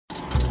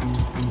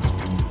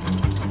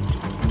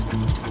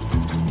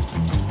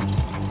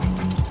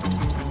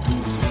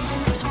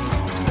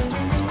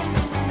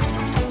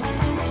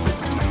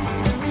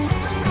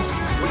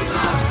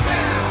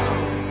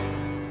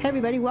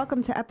everybody.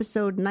 Welcome to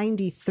episode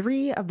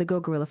 93 of the Go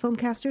Gorilla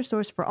Filmcaster,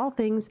 source for all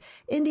things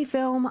indie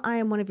film. I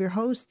am one of your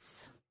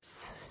hosts,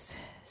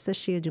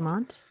 Sashia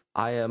Dumont.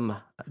 I am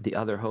the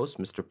other host,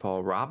 Mr.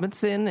 Paul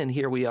Robinson, and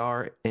here we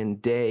are in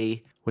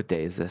day... What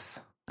day is this?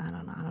 I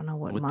don't know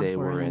what month day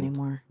we're in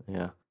anymore.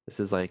 Yeah.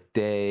 This is like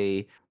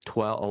day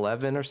 12,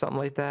 11 or something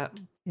like that?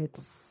 It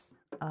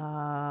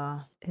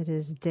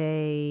is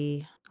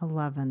day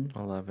 11.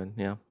 11,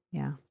 yeah.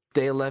 Yeah.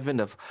 Day 11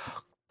 of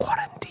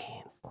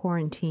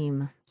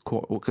quarantine.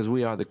 Because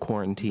we are the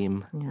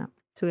quarantine. Yeah.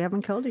 So we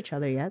haven't killed each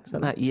other yet. So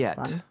Not that's yet.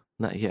 fun.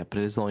 Not yet, but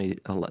it is only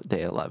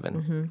day 11.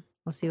 Mm-hmm.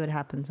 We'll see what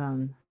happens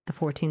on the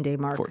 14-day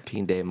mark.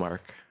 14-day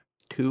mark.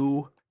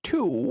 Two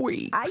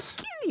weeks. I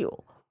kill you.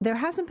 There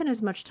hasn't been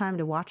as much time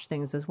to watch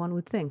things as one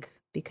would think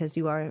because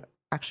you are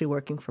actually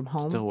working from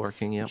home. Still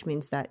working, yeah. Which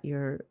means that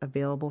you're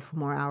available for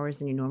more hours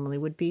than you normally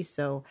would be.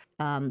 So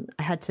I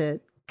had to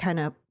kind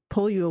of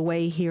pull you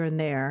away here and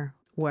there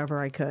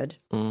wherever I could.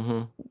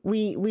 Mm-hmm.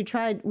 We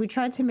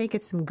tried to make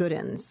it some good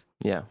ends.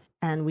 Yeah.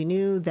 And we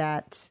knew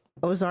that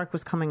Ozark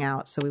was coming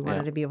out, so we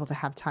wanted to be able to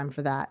have time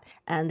for that.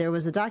 And there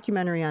was a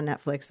documentary on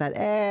Netflix that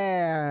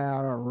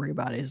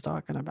everybody's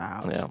talking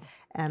about. Yeah.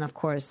 And of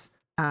course,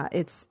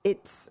 it's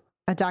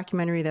a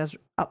documentary that's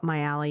up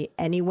my alley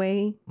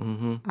anyway.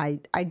 Mm-hmm.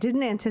 I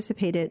didn't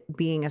anticipate it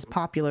being as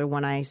popular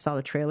when I saw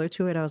the trailer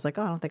to it. I was like,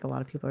 oh, I don't think a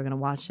lot of people are going to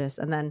watch this.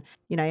 And then,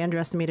 I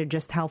underestimated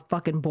just how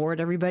fucking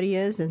bored everybody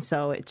is. And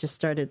so it just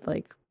started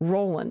like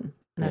rolling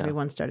and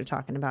everyone started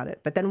talking about it.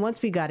 But then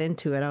once we got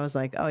into it, I was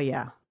like, oh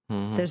yeah,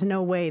 there's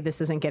no way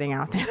this isn't getting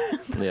out there.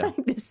 Yeah.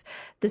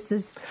 This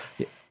is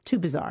too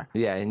bizarre.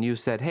 Yeah, and you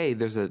said, hey,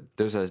 there's a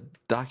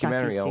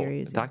documentary,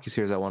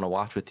 Docuseries, I want to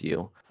watch with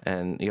you.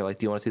 And you're like,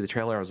 do you want to see the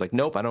trailer? I was like,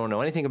 nope, I don't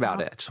know anything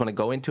about it. I just want to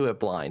go into it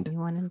blind. You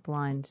went in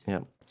blind. Yeah.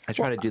 I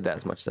try to do that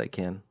as much as I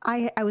can.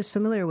 I was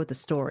familiar with the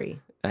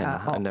story. And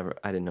I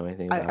didn't know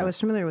anything about it. I was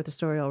familiar with the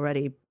story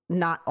already.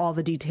 Not all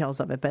the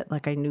details of it, but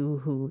like I knew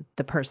who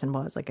the person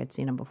was. Like I'd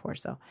seen him before.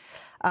 So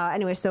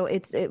anyway, so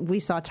we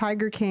saw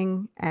Tiger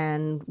King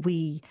and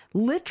we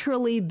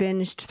literally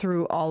binged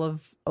through all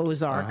of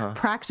Ozark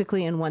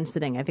practically in one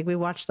sitting. I think we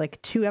watched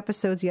like 2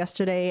 episodes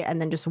yesterday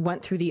and then just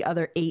went through the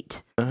other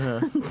 8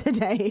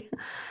 today.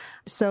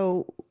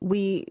 So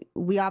we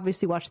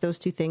obviously watched those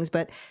 2 things,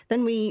 but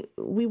then we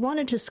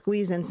wanted to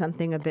squeeze in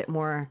something a bit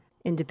more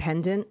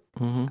independent.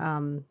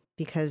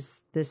 Because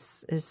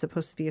this is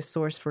supposed to be a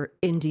source for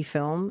indie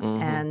film.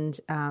 And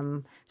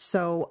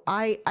so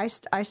I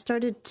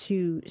started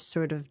to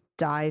sort of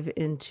dive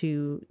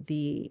into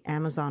the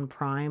Amazon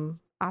Prime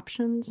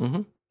options.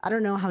 I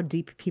don't know how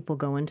deep people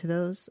go into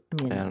those.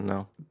 I mean, I don't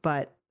know.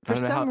 But for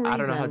some reason... I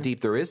don't know how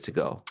deep there is to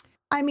go.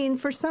 I mean,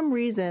 for some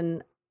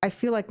reason, I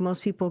feel like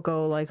most people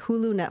go like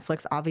Hulu,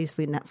 Netflix,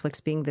 obviously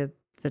Netflix being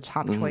the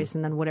top choice,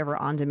 and then whatever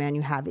on-demand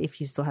you have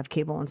if you still have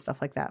cable and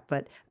stuff like that.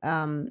 But...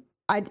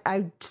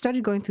 I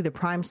started going through the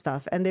Prime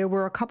stuff, and there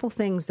were a couple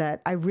things that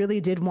I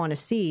really did want to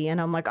see, and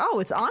I'm like, oh,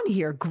 it's on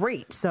here,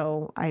 great.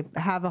 So I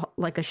have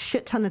a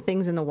shit ton of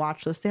things in the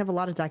watch list. They have a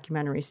lot of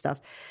documentary stuff,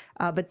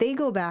 but they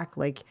go back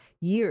like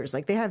years.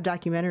 Like they have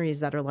documentaries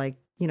that are like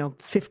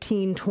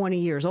 15, 20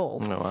 years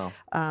old. Oh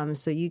wow.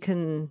 So you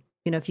can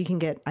if you can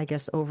get, I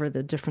guess, over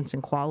the difference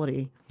in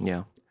quality.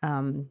 Yeah.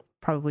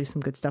 Probably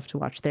some good stuff to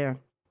watch there.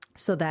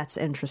 So that's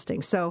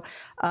interesting. So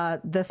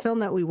the film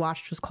that we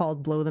watched was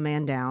called Blow the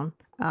Man Down.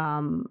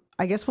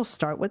 I guess we'll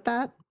start with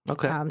that.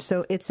 Okay.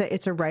 So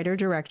it's a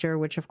writer-director,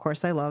 which of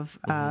course I love.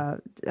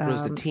 It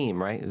was the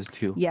team, right? It was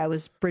 2. Yeah, it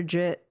was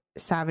Bridget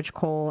Savage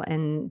Cole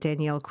and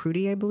Danielle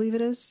Crudy, I believe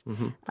it is.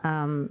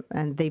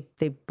 And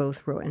they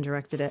both wrote and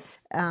directed it.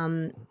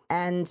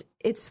 And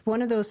it's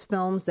one of those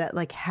films that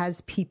like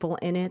has people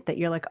in it that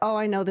you're like, oh,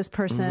 I know this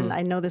person,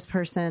 I know this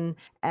person,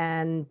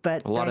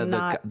 but a lot of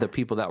not... the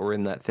people that were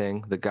in that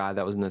thing, the guy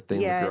that was in the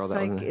thing, yeah, the girl that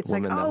was in the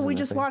woman that was in we the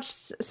just thing.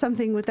 watched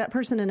something with that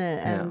person in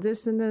it, and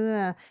this and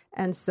that,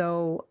 and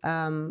so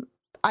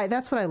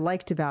that's what I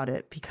liked about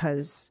it,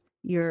 because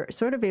you're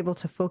sort of able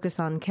to focus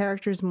on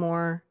characters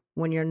more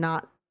when you're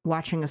not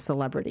watching a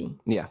celebrity.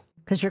 Yeah.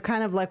 Because you're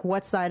kind of like,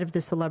 what side of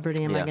the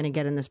celebrity am I going to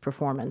get in this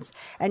performance?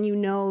 And you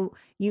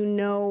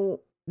know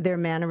their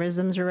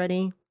mannerisms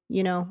already,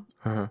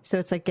 So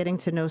it's like getting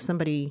to know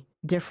somebody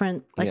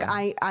different. Like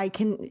I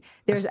can,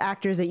 there's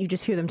actors that you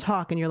just hear them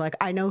talk and you're like,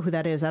 I know who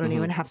that is. I don't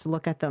even have to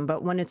look at them.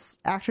 But when it's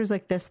actors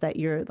like this that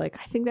you're like,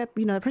 I think that,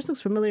 that person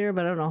looks familiar,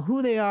 but I don't know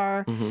who they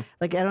are.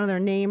 Like, I don't know their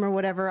name or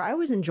whatever. I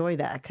always enjoy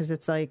that because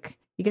it's like,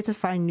 you get to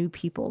find new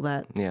people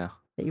that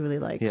you really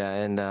like. Yeah.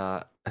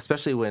 And,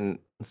 especially when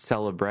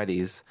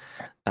celebrities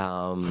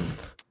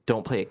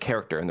don't play a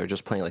character and they're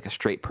just playing like a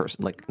straight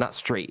person, like not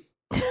straight,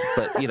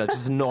 but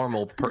just a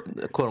normal,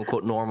 quote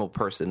unquote normal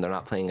person. They're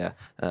not playing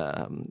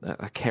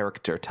a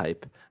character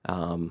type.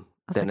 Then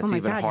it's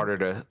even harder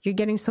to. You're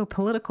getting so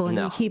political,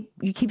 and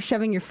you keep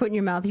shoving your foot in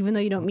your mouth, even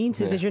though you don't mean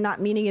to, because you're not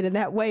meaning it in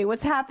that way.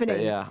 What's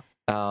happening? Yeah.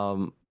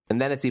 And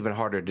then it's even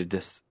harder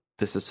to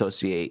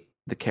disassociate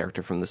the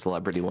character from the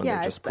celebrity when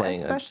they're just playing.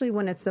 Especially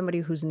when it's somebody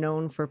who's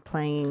known for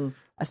playing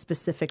a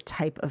specific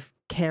type of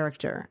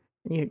character.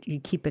 You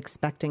keep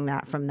expecting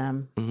that from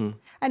them. Mm-hmm.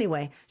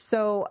 Anyway,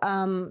 so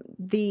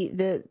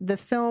the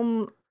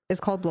film is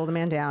called Blow the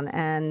Man Down,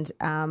 and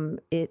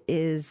it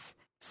is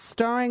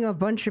starring a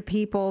bunch of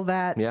people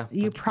that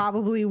you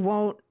probably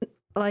won't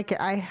like.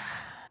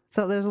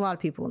 So there's a lot of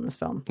people in this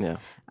film. Yeah.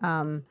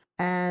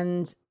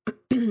 And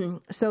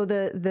so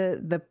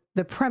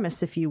the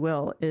premise, if you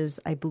will, is,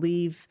 I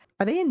believe,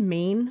 are they in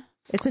Maine?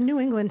 It's a New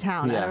England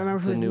town. I don't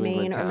remember if it was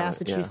Maine or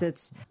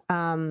Massachusetts.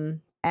 Yeah.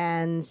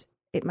 And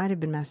it might have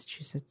been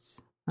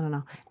Massachusetts. I don't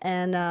know.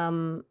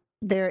 And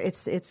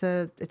it's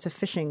a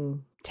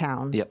fishing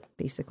town,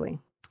 basically.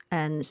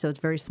 And so it's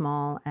very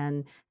small,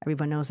 and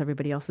everyone knows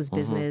everybody else's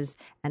business.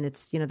 And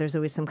it's, there's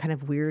always some kind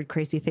of weird,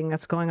 crazy thing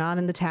that's going on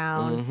in the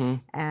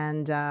town.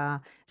 And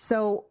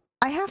so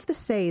I have to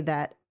say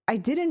that I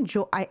did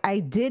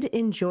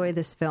enjoy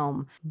this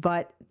film,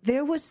 but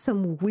there was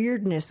some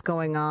weirdness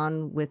going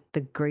on with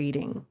the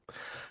grading.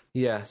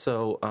 Yeah.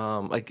 So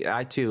I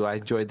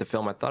enjoyed the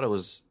film. I thought it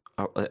was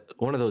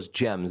one of those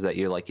gems that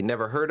you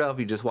never heard of.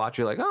 You just watch,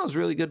 you're like, oh, it's a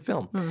really good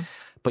film.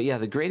 But yeah,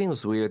 the grading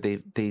was weird. They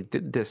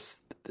did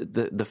this,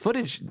 the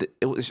footage,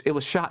 it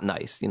was shot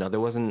nice. There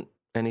wasn't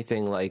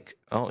anything like,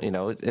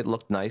 it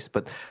looked nice,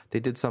 but they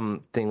did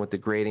something with the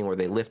grading where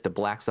they lift the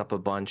blacks up a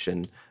bunch,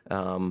 and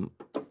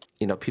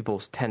people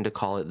tend to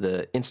call it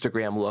the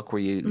Instagram look,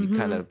 where you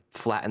kind of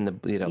flatten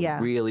the,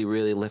 really,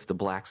 really lift the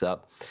blacks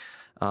up.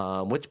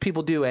 Which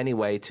people do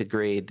anyway to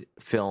grade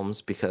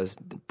films, because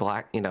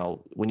black,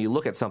 when you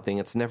look at something,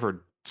 it's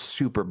never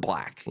super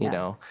black, you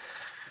know.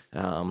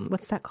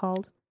 What's that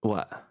called?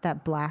 What?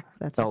 That black?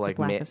 That's like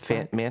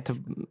manta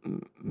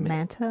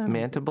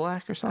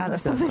black or something?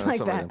 Something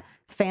like that.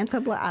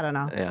 Fanta black? I don't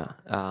know. Yeah.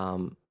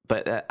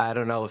 But I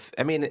don't know if,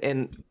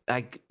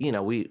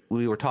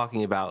 we were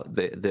talking about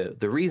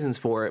the reasons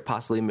for it,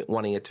 possibly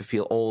wanting it to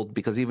feel old,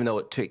 because even though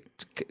it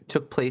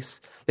took place,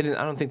 I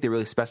don't think they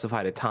really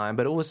specified a time,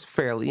 but it was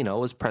fairly, it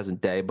was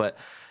present day, but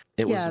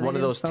it was one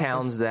of those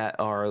towns that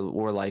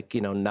were like,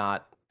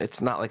 not, it's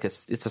not like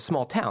it's a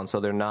small town, so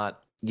they're not,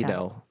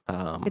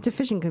 it's a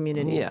fishing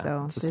community,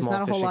 so there's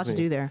not a whole lot to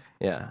do there.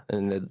 Yeah,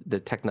 and the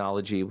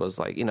technology was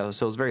like, so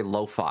it was very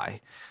lo-fi.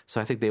 So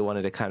I think they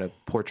wanted to kind of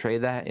portray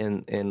that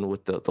in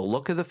with the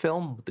look of the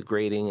film, with the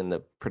grading and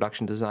the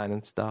production design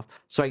and stuff.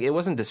 So it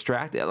wasn't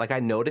distracted. Like, I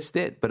noticed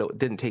it, but it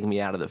didn't take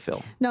me out of the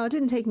film. No, it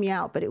didn't take me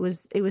out, but it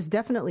was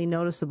definitely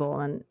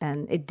noticeable,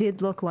 and it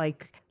did look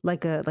like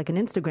an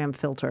Instagram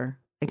filter.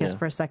 I guess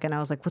for a second I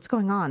was like, what's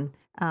going on?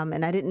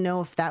 And I didn't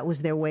know if that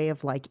was their way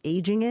of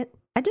aging it.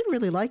 I did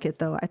really like it,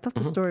 though. I thought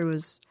the story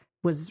was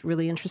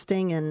really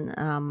interesting, and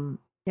I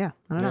don't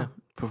know.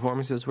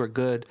 Performances were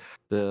good.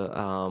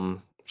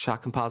 The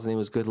shot compositing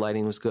was good.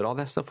 Lighting was good. All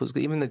that stuff was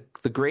good. Even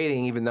the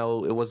grading, even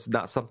though it was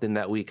not something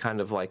that we kind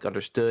of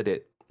understood,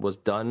 it was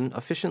done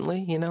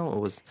efficiently. It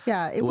was.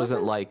 Yeah, it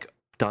wasn't like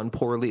done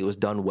poorly. It was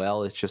done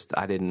well. It's just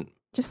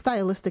Just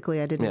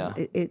stylistically, I didn't. Yeah.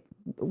 It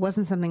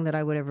wasn't something that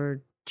I would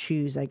ever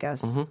choose, I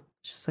guess. It's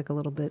just a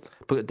little bit.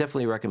 But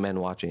definitely recommend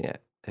watching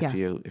it. If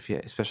you,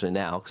 especially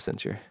now,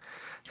 since you're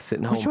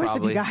sitting home, what choice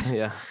have you got?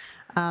 Yeah.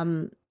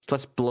 So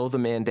let's Blow the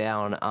Man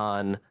Down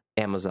on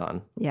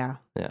Amazon. Yeah.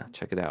 Yeah.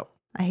 Check it out.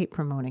 I hate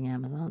promoting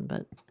Amazon,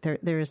 but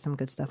there is some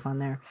good stuff on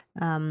there.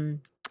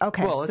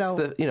 Okay. Well,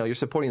 it's you're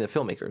supporting the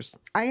filmmakers.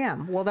 I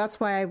am. Well, that's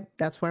why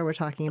we're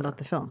talking about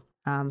the film.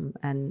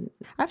 And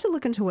I have to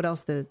look into what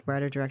else the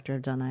writer director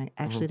have done. I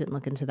actually didn't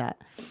look into that.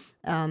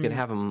 You can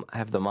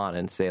have them on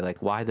and say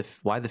why the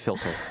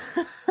filter?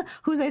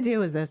 Whose idea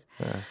was this?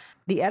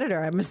 The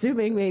editor, I'm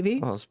assuming,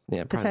 maybe. Well,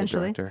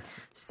 potentially.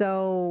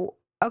 So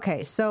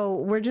okay, so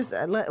we're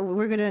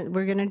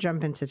gonna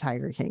jump into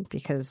Tiger King,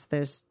 because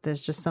there's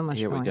just so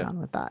much going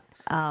on with that.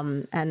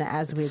 And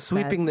as we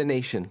sweeping the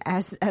nation,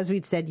 as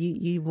we'd said,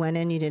 you went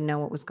in, you didn't know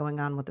what was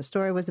going on, what the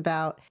story was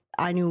about.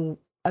 I knew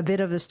a bit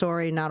of the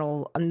story, not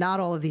all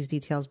of these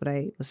details, but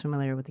I was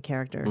familiar with the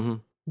character,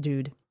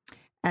 dude.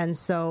 And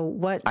so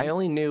what I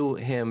only knew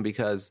him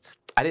because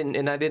I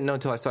didn't know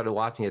until I started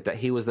watching it that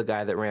he was the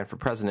guy that ran for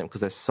president,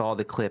 because I saw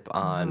the clip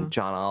on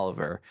John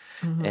Oliver,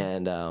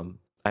 and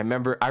I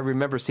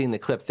remember seeing the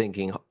clip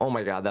thinking, oh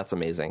my God, that's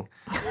amazing,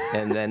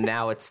 and then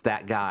now it's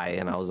that guy,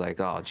 and I was like,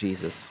 oh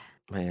Jesus,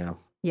 man.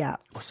 Yeah.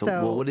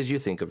 So what did you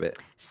think of it?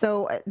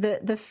 So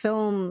the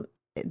film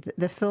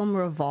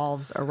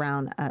revolves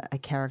around a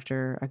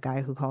character, a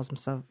guy who calls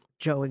himself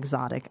Joe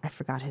Exotic. I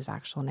forgot his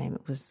actual name.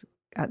 It was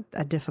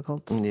a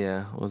difficult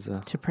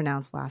to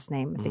pronounce last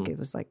name. I think it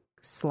was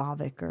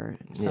Slavic or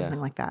something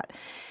like that.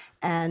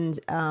 And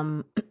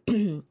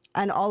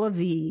and all of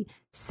the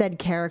said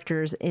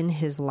characters in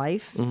his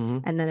life.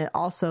 And then it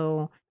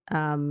also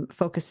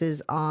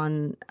focuses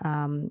on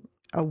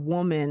a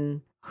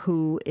woman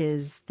who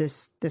is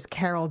this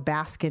Carol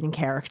Baskin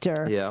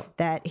character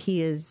that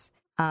he is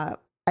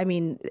I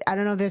mean, I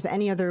don't know if there's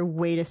any other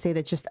way to say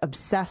that, just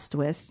obsessed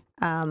with.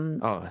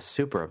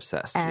 Super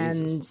obsessed.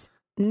 And Jesus.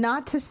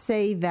 Not to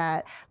say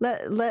that,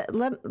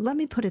 let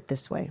me put it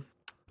this way.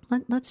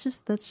 Let's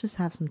just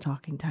have some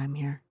talking time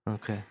here.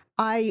 Okay.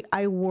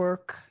 I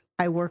work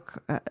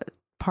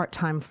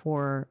part-time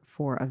for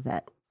a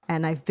vet.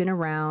 and I've been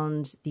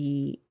around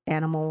the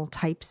animal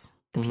types,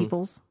 the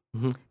peoples,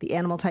 the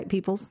animal type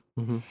peoples.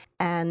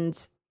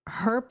 And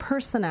her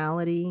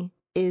personality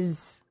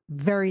is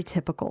very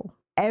typical.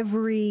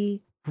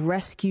 Every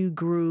rescue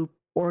group,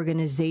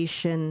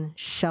 organization,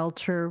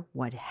 shelter,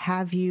 what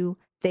have you,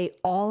 they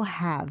all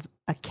have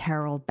a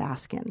Carol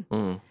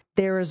Baskin.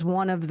 There is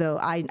one of those.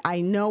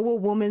 I know a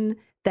woman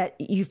that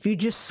if you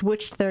just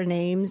switched their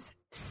names,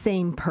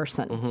 same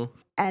person.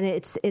 And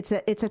it's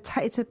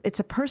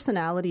a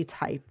personality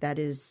type that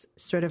is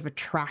sort of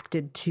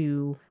attracted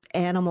to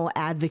animal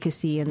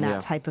advocacy and that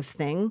type of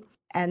thing.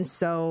 And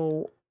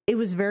so it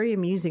was very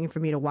amusing for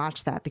me to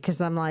watch that, because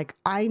I'm like,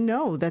 I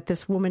know that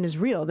this woman is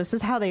real. This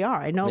is how they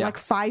are. I know like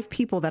 5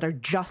 people that are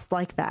just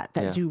like that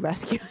do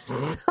rescue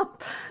stuff.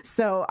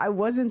 So I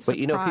wasn't surprised.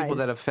 But you know people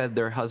that have fed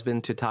their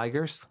husband to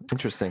tigers?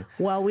 Interesting.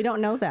 Well, we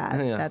don't know that.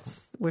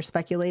 We're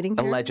speculating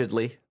here.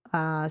 Allegedly.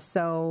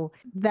 So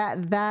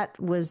that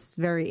was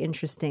very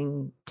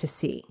interesting to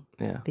see.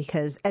 Yeah.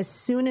 Because as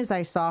soon as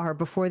I saw her,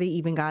 before they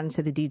even got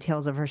into the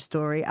details of her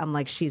story, I'm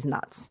like, she's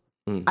nuts.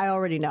 I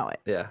already know it.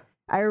 Yeah.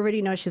 I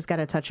already know she's got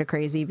a touch of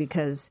crazy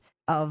because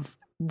of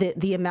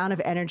the amount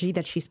of energy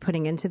that she's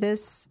putting into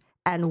this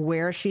and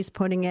where she's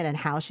putting it and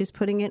how she's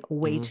putting it,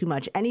 way too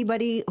much.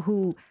 Anybody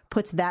who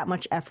puts that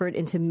much effort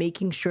into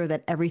making sure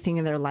that everything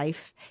in their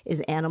life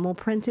is animal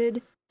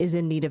printed is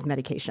in need of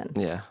medication.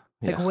 Yeah.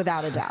 Like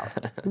without a doubt,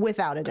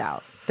 without a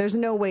doubt. There's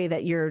no way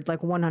that you're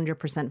like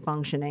 100%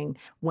 functioning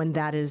when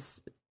that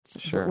is,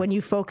 when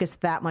you focus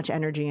that much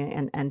energy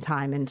and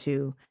time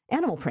into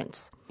animal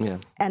prints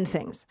and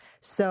things.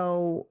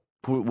 So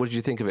what did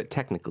you think of it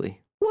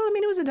technically? Well, I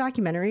mean, it was a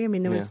documentary. I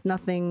mean, there was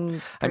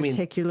nothing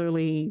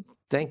particularly.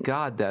 Thank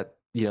God that,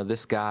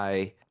 this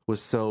guy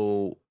was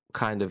so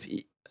kind of,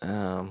 I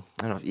don't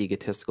know if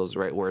egotistical is the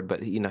right word,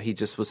 but, he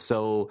just was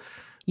so.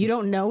 You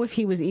don't know if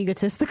he was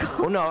egotistical?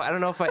 Well, no, I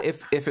don't know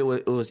if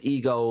it was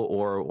ego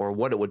or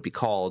what it would be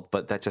called,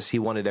 but that just he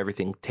wanted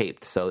everything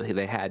taped. So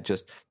they had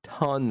just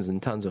tons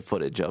and tons of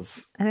footage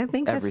of and I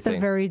think everything. That's the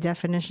very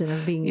definition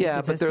of being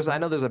egotistical. But I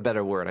know there's a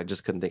better word. I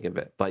just couldn't think of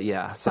it. But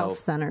yeah.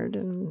 Self-centered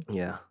and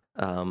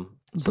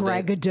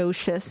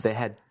braggadocious.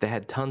 They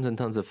had tons and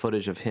tons of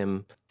footage of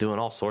him doing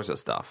all sorts of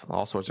stuff,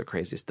 all sorts of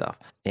crazy stuff.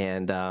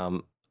 And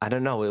I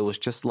don't know, it was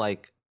just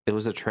like, it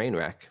was a train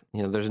wreck.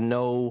 There's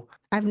no...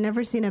 I've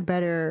never seen a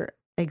better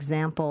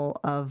example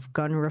of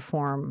gun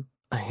reform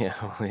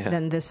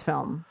than this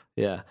film.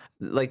 Yeah.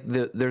 Like,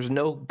 there's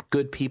no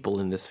good people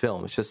in this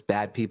film. It's just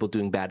bad people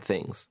doing bad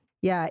things.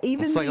 Yeah.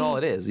 It's like all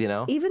it is,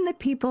 Even the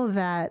people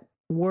that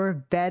were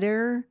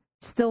better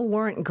still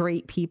weren't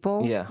great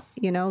people. Yeah.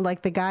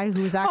 Like the guy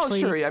who's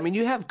actually... Oh, sure. I mean,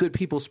 you have good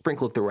people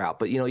sprinkled throughout,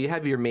 but, you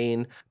have your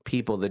main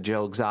people, the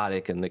Joe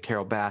Exotic and the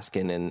Carol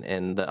Baskin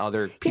and the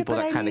other people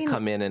that kind of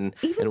come in and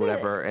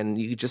whatever, and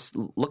you just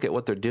look at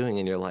what they're doing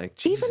and you're like,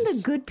 Jesus. Even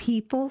the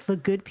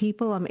good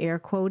people, I'm air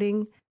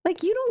quoting,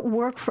 like you don't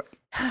work for...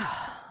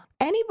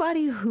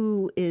 Anybody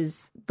who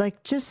is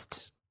like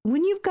just...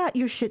 When you've got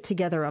your shit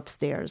together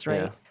upstairs,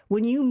 right? Yeah.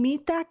 When you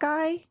meet that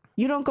guy...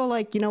 You don't go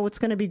like, what's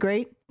going to be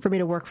great for me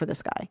to work for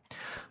this guy.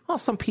 Well,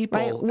 some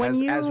people,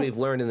 right? As we've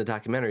learned in the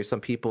documentary, some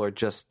people are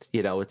just,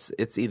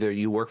 it's either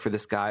you work for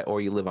this guy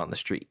or you live on the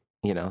street,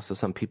 so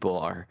some people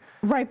are.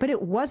 Right. But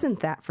it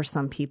wasn't that for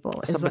some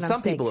people. But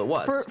some people it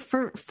was.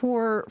 For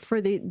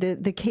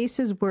the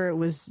cases where it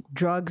was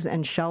drugs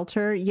and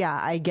shelter. Yeah,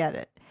 I get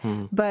it.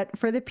 But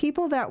for the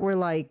people that were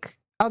like,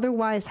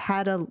 otherwise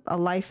had a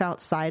life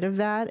outside of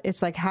that,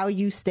 it's like how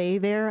you stay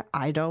there.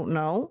 I don't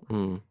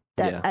know.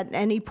 At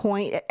any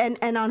point,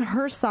 and on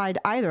her side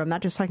either, I'm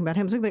not just talking about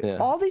him. I'm talking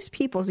about all these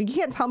people. So you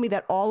can't tell me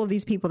that all of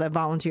these people that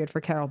volunteered for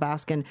Carol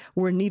Baskin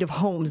were in need of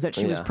homes that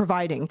she was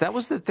providing. That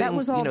was the thing. That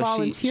was all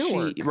volunteer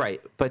work.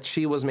 Right. But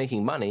she was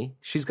making money.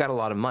 She's got a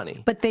lot of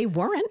money. But they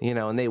weren't.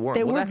 And they weren't.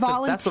 They were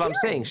volunteering. That's what I'm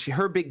saying.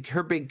 Her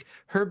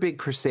big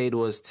crusade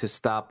was to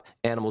stop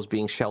animals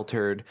being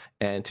sheltered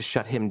and to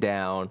shut him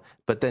down.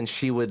 But then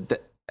she would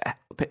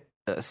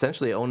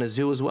essentially own a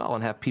zoo as well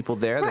and have people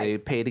there. Right. They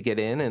pay to get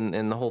in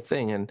and the whole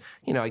thing. And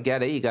I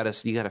get it. You got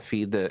to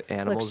feed the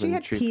animals. Look, she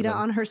had PETA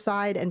on her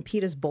side, and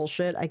PETA's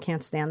bullshit. I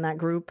can't stand that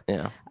group.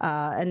 Yeah.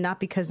 And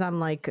not because I'm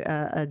like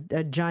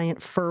a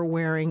giant fur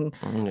wearing,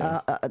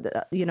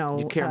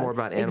 you care more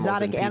about animals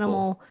exotic than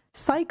animal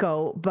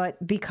psycho,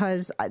 but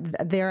because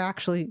they're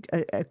actually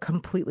a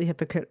completely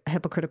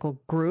hypocritical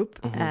group,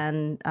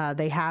 and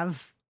they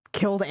have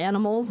killed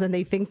animals, and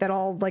they think that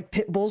all like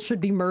pit bulls should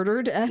be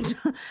murdered, and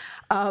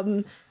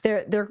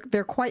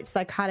they're quite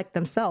psychotic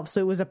themselves.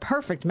 So it was a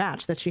perfect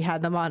match that she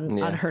had them on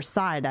her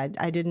side.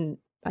 I didn't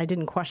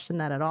question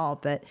that at all,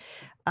 but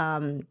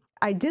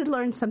I did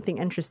learn something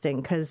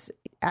interesting because,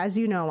 as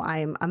you know,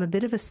 I'm a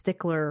bit of a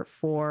stickler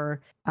for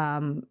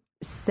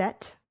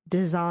set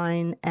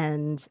design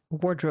and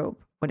wardrobe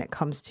when it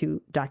comes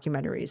to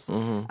documentaries.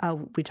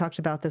 We talked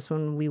about this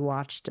when we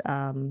watched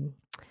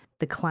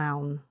The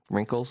Clown.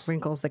 Wrinkles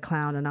the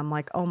Clown. And I'm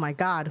like, oh my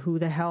God, who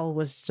the hell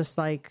was just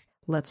like,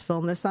 let's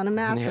film this on a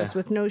mattress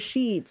with no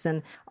sheets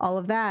and all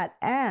of that.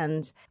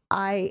 And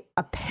I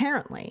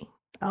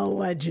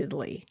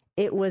allegedly,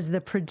 it was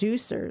the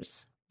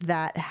producers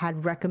that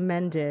had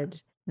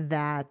recommended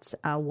that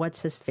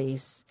what's his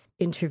face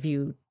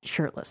interview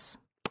shirtless.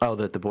 Oh,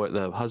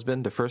 the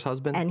husband, the first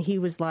husband? And he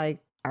was like,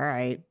 all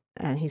right.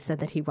 And he said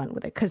that he went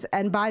with it.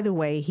 And by the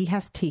way, he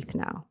has teeth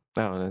now.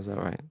 Oh, is that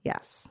right?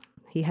 Yes.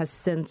 He has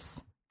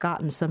since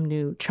gotten some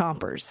new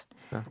chompers.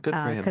 Oh, good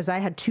for him. Because I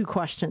had 2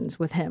 questions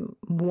with him.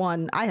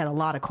 One, I had a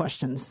lot of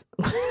questions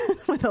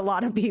with a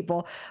lot of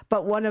people,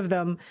 but one of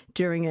them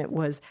during it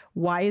was,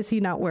 why is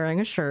he not wearing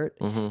a shirt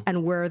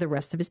and where are the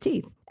rest of his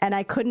teeth? And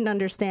I couldn't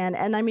understand.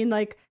 And I mean,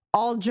 like,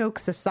 all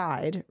jokes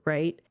aside,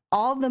 right?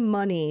 All the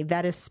money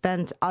that is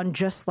spent on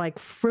just like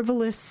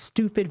frivolous,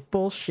 stupid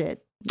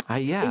bullshit.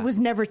 Yeah. It was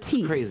never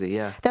teeth. Crazy,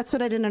 yeah. That's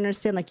what I didn't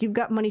understand. Like, you've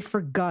got money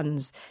for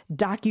guns,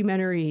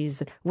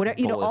 documentaries, whatever,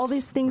 you know, all Bullets.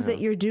 these things that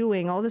you're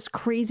doing, all this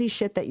crazy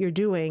shit that you're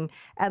doing.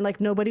 And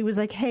like, nobody was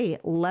like, hey,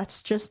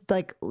 let's just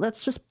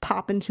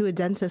pop into a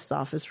dentist's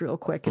office real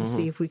quick and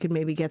see if we could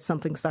maybe get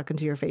something stuck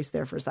into your face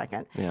there for a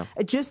second. Yeah.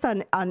 Just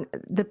on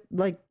the,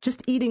 like,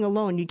 just eating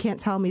alone, you can't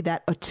tell me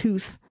that a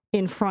tooth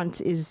in front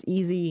is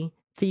easy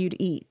for you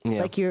to eat.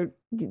 Yeah. Like,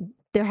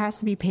 there has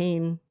to be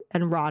pain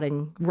and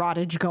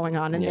rottage going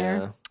on in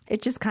there.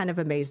 It just kind of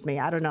amazed me.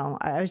 I don't know.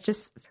 I was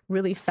just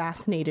really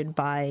fascinated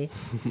and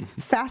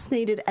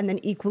then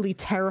equally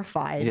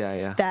terrified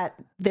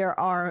that there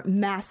are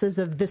masses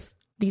of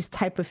these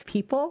type of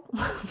people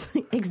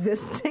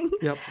existing,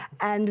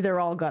 and they're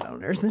all gun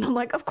owners. And I'm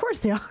like, of course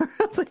they are.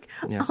 I'm like,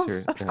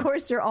 of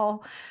course you're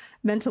all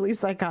mentally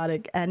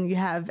psychotic, and you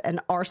have an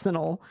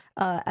arsenal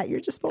at your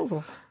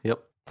disposal.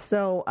 Yep.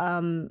 So,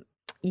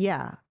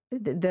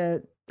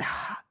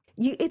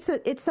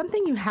 it's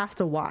something you have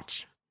to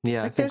watch.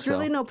 Yeah, like, there's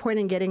really no point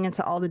in getting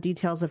into all the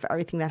details of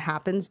everything that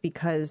happens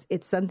because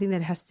it's something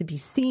that has to be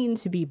seen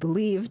to be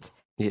believed.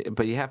 Yeah,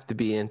 but you have to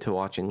be into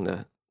watching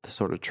the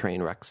sort of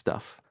train wreck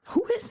stuff.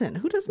 Who isn't?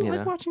 Who doesn't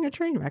like watching a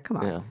train wreck? Come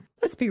on. Yeah.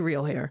 Let's be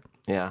real here.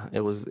 Yeah,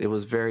 it was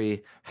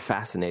very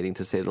fascinating,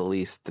 to say the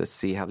least, to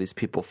see how these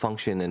people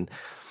function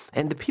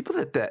and the people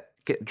that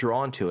get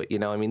drawn to it. You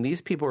know, I mean,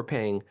 these people are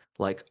paying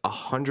like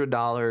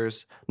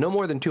 $100, no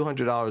more than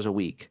 $200 a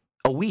week.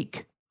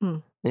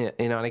 Yeah,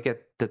 you know, and I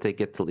get that they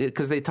get to,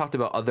 because they talked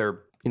about other,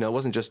 you know, it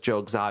wasn't just Joe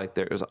Exotic.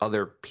 There's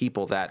other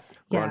people that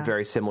run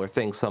very similar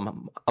things,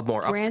 some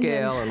more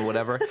upscale and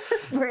whatever.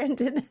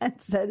 Brandon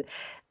had said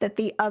that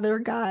the other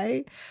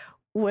guy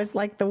was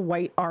like the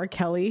white R.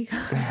 Kelly.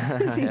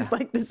 He's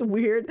like this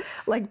weird,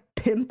 like,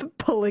 pimp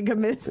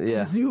polygamist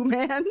zoo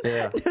man.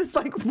 Yeah. It's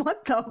like,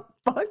 what the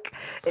fuck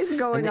is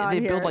going on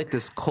here? They build like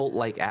this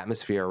cult-like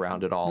atmosphere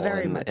around it all.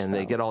 Very much so.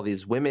 They get all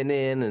these women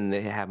in, and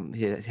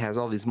he has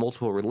all these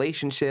multiple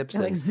relationships.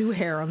 Like zoo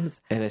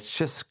harems. And it's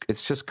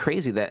just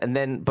crazy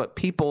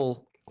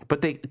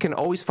but they can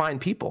always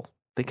find people.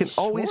 They can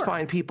always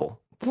find people.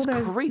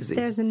 It's crazy.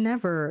 There's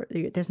never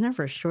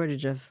a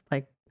shortage of,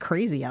 like,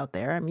 crazy out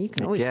there. I mean, you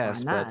can always find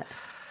that. But,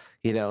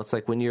 you know, it's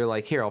like when you're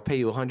like, here, I'll pay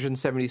you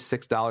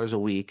 $176 a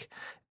week.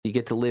 You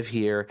get to live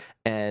here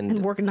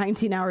and work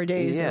 19-hour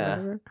days. Yeah, or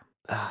whatever.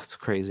 It's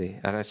crazy.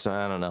 I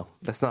don't know.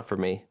 That's not for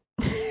me.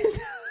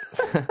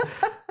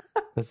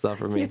 That's not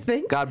for me. You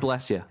think? God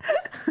bless you,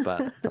 but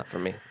it's not for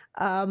me.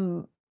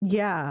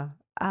 Yeah.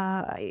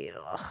 I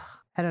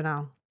don't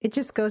know. It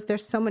just goes.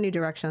 There's so many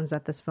directions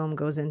that this film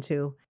goes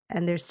into,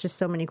 and there's just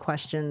so many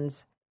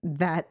questions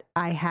that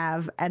I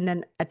have. And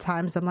then at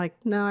times I'm like,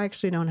 no, I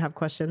actually don't have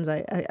questions.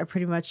 I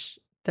pretty much,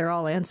 they're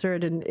all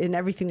answered, and in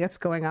everything that's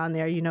going on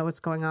there, you know what's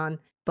going on.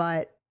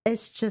 But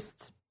it's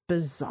just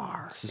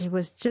bizarre. It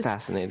was just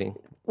fascinating.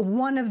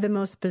 One of the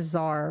most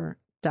bizarre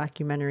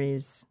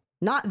documentaries,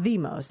 not the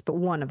most, but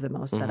one of the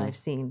most that I've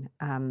seen.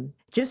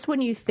 Just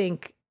when you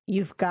think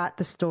you've got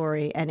the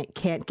story and it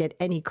can't get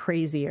any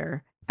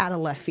crazier, out of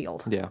left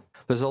field. Yeah.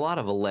 There's a lot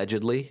of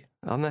allegedly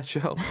on that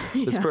show.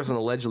 This person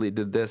allegedly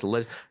did this.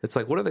 It's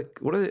like, what are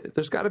the,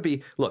 there's got to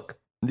be, look,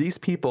 these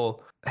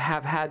people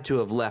have had to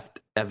have left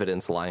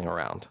evidence lying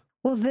around.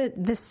 Well,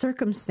 the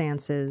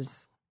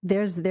circumstances,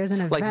 there's an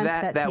event like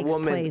that takes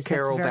woman, place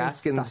Carol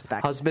Baskin's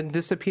suspect. husband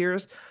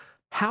disappears.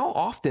 How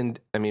often,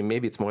 I mean,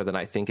 maybe it's more than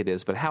I think it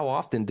is, but how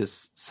often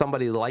does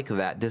somebody like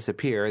that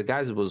disappear? The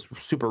guy was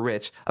super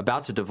rich,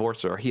 about to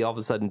divorce her. He all of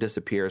a sudden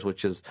disappears,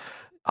 which is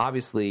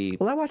obviously...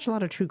 Well, I watch a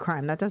lot of true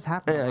crime. That does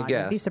happen a lot. I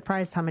guess. I'd be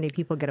surprised how many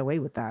people get away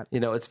with that. You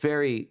know, it's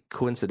very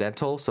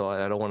coincidental, so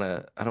I don't want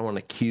to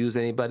accuse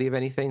anybody of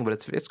anything,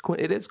 but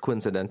it is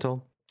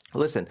coincidental.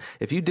 Listen,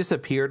 if you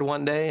disappeared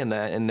one day and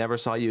never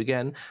saw you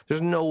again,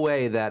 there's no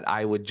way that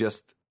I would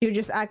just... You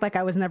just act like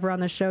I was never on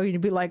the show. You'd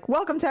be like,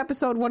 welcome to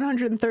episode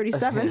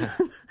 137.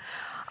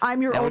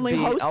 I'm your only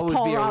host,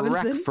 Paul Robinson. I would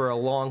be a wreck for a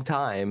long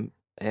time.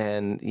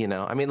 And, you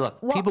know, I mean, look,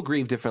 people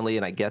grieve differently,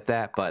 and I get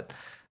that, but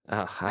I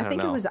don't know. I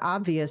think it was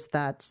obvious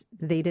that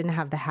they didn't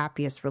have the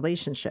happiest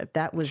relationship.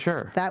 That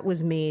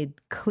was made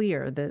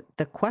clear.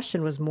 The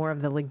question was more of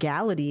the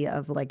legality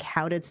of, like,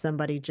 how did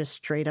somebody just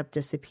straight up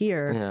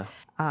disappear?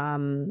 Yeah.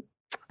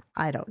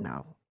 I don't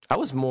know.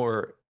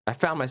 I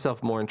found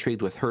myself more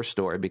intrigued with her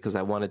story because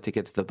I wanted to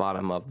get to the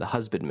bottom of the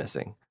husband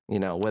missing. You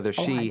know, whether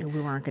I knew we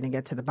weren't going to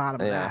get to the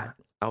bottom of that.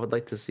 I would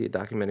like to see a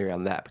documentary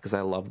on that because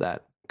I love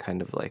that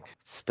kind of like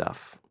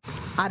stuff.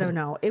 I don't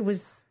know. It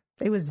was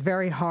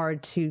very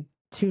hard to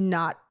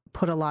not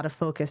put a lot of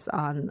focus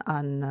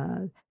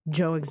on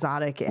Joe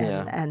Exotic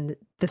and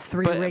the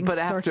three-ring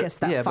circus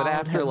that followed but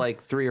after him.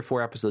 like 3 or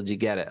 4 episodes, you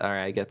get it. All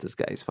right, I get this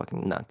guy. He's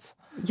fucking nuts.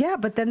 Yeah,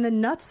 but then the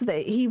nuts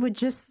that he would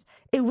just.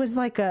 It was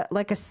like a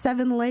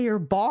 7-layer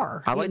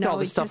bar. I liked all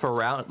the stuff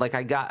around. Like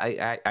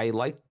I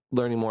liked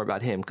learning more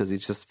about him because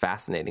he's just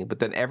fascinating. But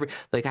then I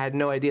had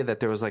no idea that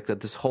there was like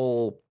this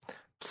whole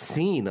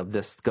scene of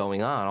this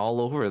going on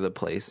all over the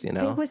place. You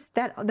know, it was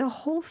the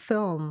whole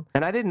film.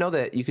 And I didn't know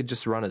that you could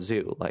just run a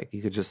zoo. Like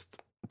you could just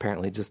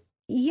apparently just.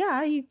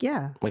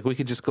 Yeah. Like we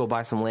could just go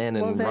buy some land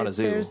and run a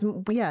zoo. There's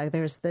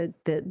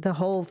the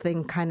whole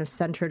thing kind of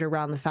centered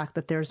around the fact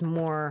that there's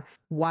more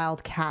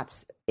wild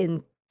cats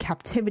in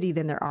captivity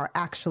than there are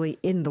actually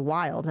in the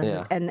wild,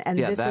 and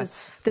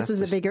this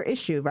was a bigger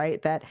issue,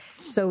 right? That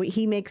so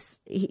he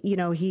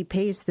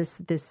pays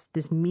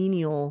this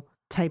menial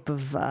type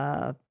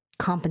of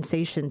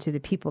compensation to the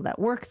people that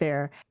work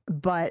there,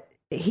 but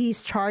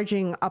he's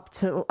charging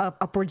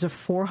upwards of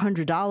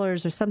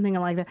 $400 or something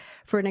like that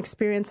for an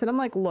experience. And I'm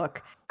like,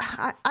 look,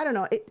 I don't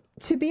know,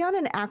 to be on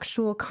an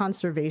actual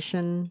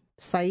conservation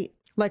site,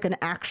 like an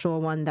actual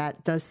one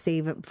that does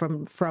save it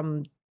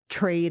from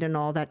trade and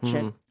all that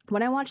shit.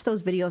 When I watch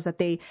those videos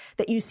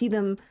that you see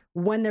them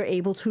when they're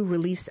able to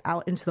release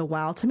out into the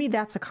wild, to me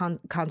that's a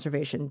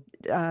conservation.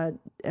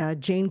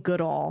 Jane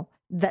Goodall,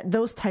 that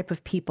those type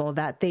of people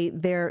that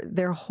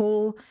their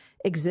whole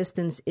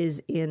existence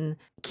is in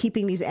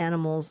keeping these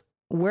animals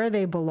where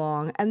they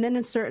belong, and then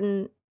in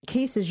certain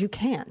cases you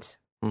can't.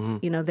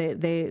 You know,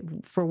 they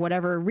for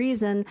whatever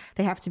reason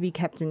they have to be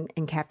kept in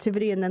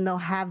captivity, and then they'll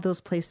have those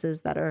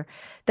places that are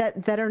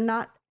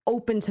not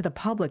open to the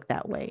public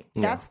that way.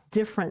 Yeah. That's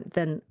different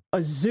than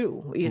a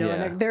zoo, you know,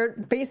 and they're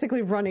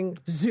basically running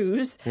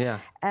zoos. Yeah.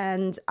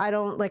 And I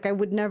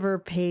would never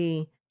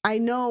pay. I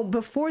know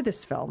before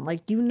this film,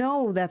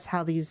 that's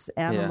how these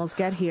animals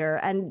get here.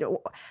 And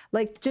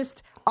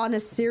just on a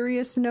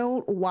serious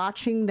note,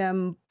 watching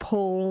them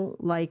pull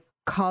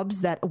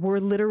cubs that were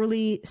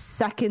literally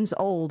seconds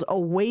old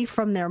away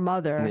from their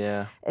mother.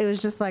 Yeah. It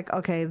was just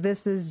okay,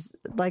 this is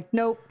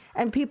nope.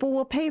 And people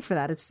will pay for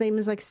that. It's the same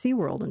as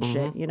SeaWorld and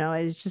shit. You know,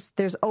 it's just,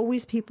 there's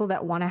always people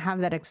that want to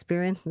have that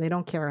experience and they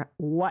don't care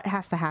what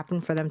has to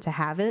happen for them to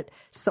have it.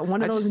 So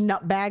one of those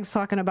nutbags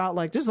talking about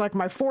this is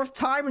my 4th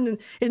time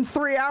in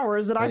 3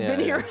 hours that I've been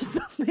here or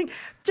something.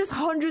 Just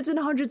hundreds and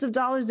hundreds of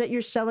dollars that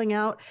you're shelling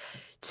out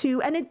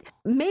to, and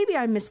maybe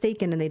I'm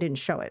mistaken and they didn't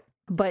show it,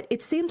 but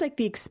it seemed like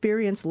the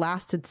experience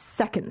lasted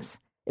seconds.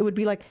 It would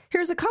be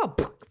here's a cub,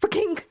 for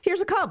king.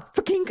 Here's a cub,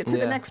 for king, to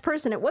the next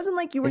person. It wasn't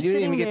like you were sitting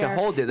there. You didn't even get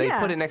to hold it. They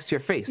put it next to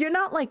your face. You're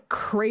not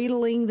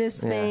cradling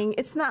this thing.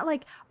 It's not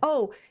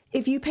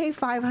if you pay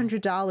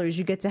 $500,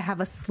 you get to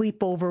have a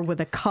sleepover with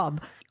a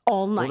cub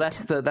all night.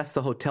 Well, that's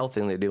the hotel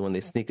thing they do when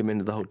they sneak them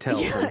into the hotel.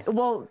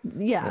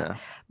 Yeah.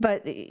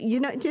 But do you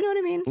know what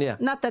I mean? Yeah.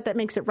 Not that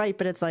makes it right,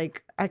 but it's that's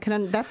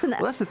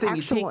the thing.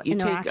 You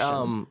take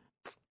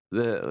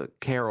the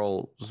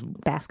Carol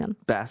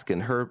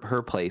Baskin,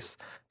 her place.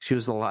 She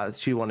was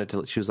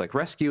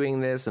rescuing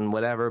this and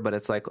whatever, but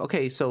it's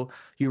okay, so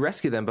you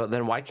rescue them, but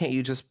then why can't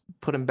you just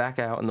put them back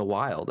out in the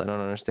wild? I don't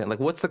understand.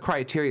 What's the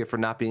criteria for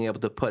not being able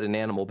to put an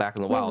animal back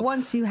in the wild?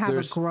 Once you have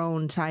a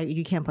grown tiger,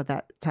 you can't put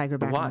that tiger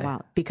back in the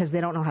wild because they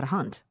don't know how to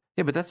hunt.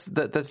 Yeah, but that's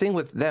the thing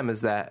with them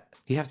is that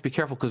you have to be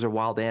careful because they're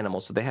wild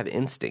animals, so they have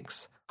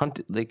instincts. I'm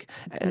not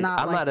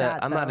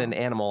an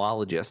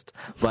animalologist,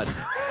 but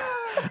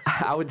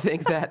I would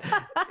think that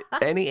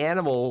any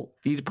animal,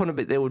 you put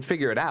them, they would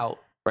figure it out,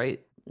 right?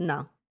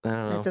 No,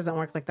 it doesn't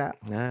work like that.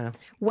 Yeah.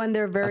 When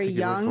they're very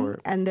young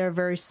and they're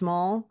very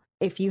small,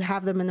 if you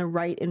have them in the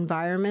right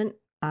environment,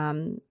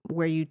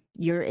 where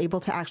you're able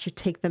to actually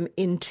take them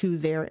into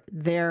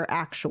their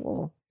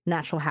actual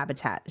natural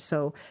habitat.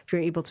 So if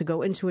you're able to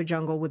go into a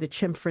jungle with a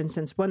chimp, for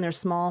instance, when they're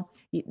small,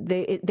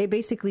 they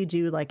basically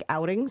do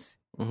outings,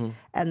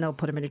 and they'll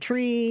put them in a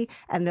tree,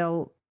 and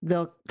they'll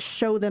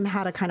show them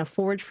how to kind of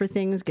forage for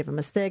things, give them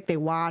a stick, they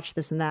watch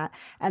this and that.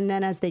 And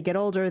then as they get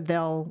older,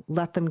 they'll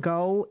let them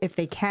go if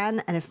they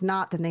can. And if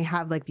not, then they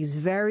have these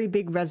very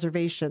big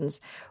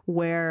reservations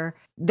where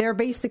they're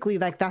basically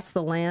that's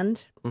the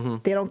land.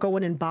 They don't go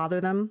in and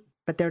bother them,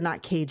 but they're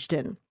not caged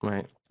in.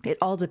 Right. It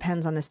all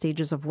depends on the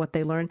stages of what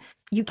they learn.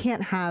 You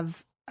can't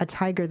have a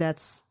tiger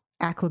that's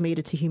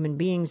acclimated to human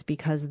beings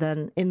because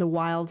then in the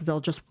wild, they'll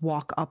just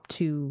walk up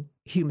to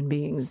human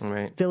beings,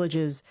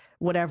 villages,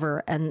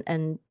 whatever,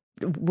 and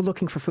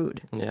looking for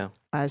food. Yeah.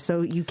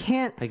 So you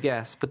can't. I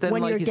guess, but then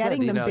when you're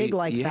getting them big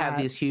like that, you have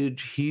these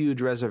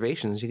huge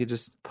reservations. You could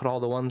just put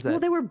all the ones that. Well,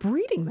 they were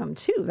breeding them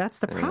too. That's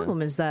the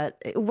problem. Is that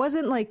it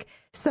wasn't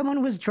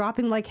someone was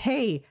dropping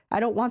hey,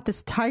 I don't want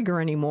this tiger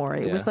anymore.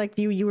 It was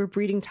you were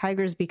breeding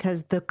tigers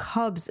because the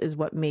cubs is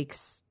what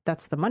makes.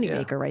 That's the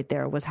moneymaker right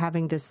there, was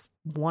having this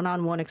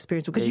one-on-one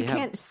experience, because you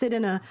can't sit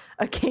in a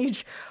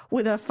cage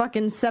with a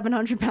fucking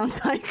 700-pound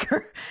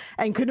tiger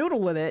and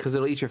canoodle with it. Because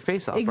it'll eat your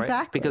face off, exactly.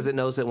 Right? Because it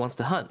knows it wants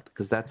to hunt,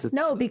 because that's its...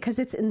 No, because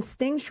it's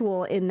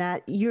instinctual in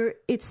that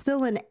it's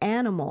still an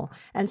animal.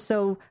 And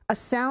so a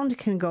sound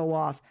can go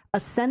off, a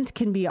scent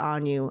can be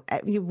on you,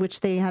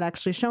 which they had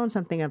actually shown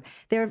something of.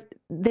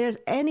 There's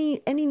any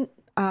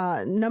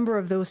number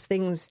of those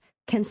things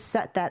can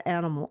set that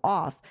animal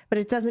off, but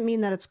it doesn't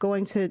mean that it's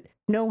going to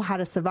know how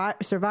to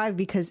survive,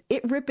 because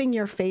it ripping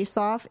your face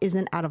off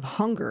isn't out of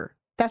hunger.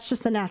 That's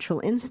just a natural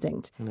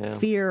instinct,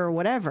 fear or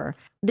whatever.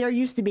 They're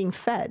used to being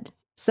fed.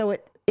 So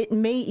it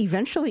may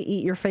eventually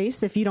eat your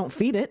face if you don't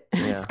feed it.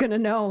 Yeah. It's going to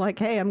know like,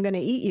 hey, I'm going to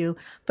eat you.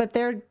 But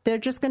they're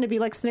just going to be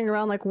like sitting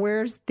around like,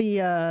 where's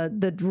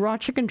the raw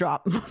chicken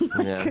drop?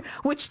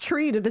 Which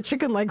tree did the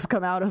chicken legs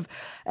come out of?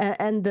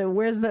 And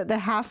where's the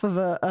half of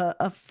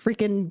a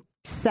freaking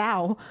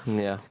sow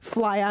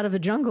fly out of the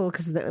jungle?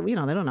 Because, they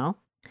don't know.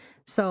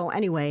 So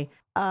anyway,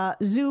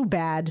 zoo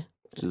bad.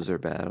 Zoos are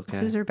bad, okay.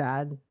 Zoos are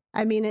bad.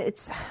 I mean,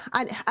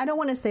 I don't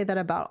want to say that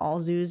about all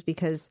zoos,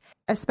 because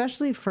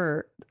especially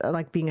for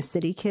like being a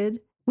city kid,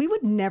 we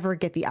would never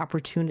get the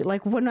opportunity.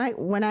 Like when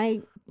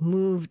I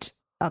moved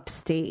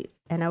upstate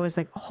and I was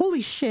like, holy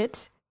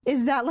shit,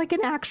 is that like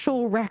an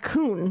actual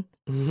raccoon?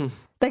 Mm-hmm.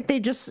 Like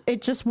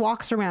it just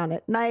walks around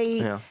at night.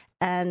 Yeah.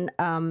 And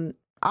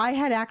I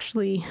had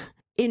actually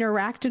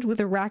interacted with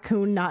a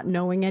raccoon not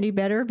knowing any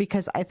better,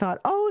 because I thought,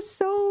 oh,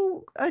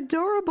 so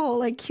adorable,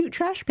 like cute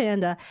trash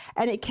panda.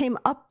 And it came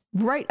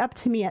right up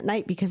to me at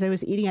night because I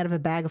was eating out of a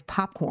bag of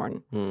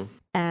popcorn.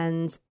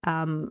 And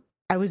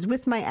I was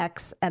with my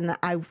ex, and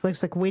I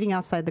was like waiting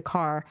outside the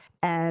car,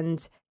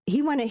 and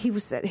he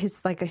was at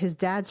his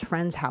dad's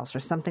friend's house or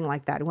something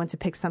like that. He went to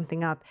pick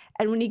something up.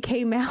 And when he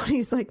came out,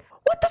 he's like,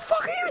 what the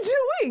fuck are you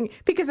doing?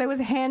 Because I was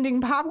handing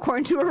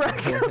popcorn to a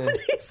raccoon.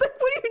 He's like,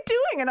 what are you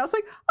doing? And I was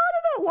like, I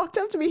don't know. Walked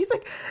up to me. He's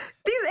like,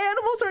 these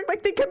animals are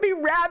like, they can be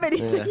rabid.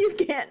 He's like, you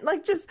can't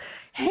like just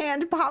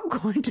hand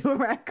popcorn to a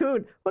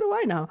raccoon. What do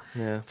I know?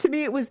 Yeah. To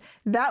me,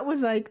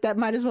 that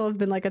might as well have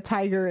been like a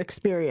tiger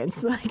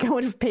experience. Like I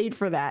would have paid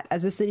for that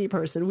as a city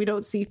person. We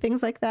don't see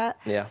things like that.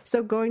 Yeah.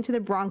 So going to the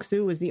Bronx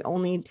Zoo was the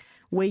only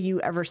way you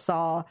ever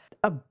saw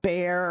a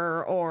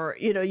bear, or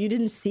you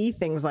didn't see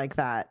things like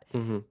that.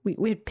 Mm-hmm.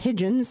 We had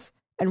pigeons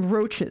and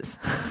roaches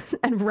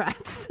and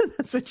rats.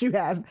 That's what you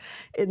have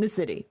in the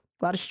city.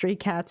 A lot of stray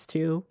cats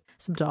too,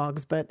 some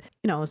dogs, but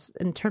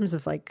in terms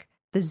of like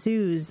the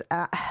zoos,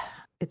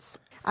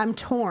 I'm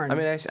torn. I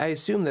mean, I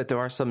assume that there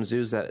are some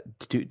zoos that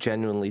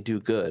genuinely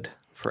do good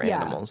for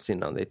animals.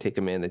 They take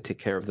them in, they take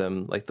care of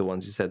them, like the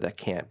ones you said that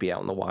can't be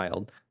out in the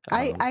wild.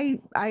 I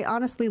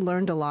honestly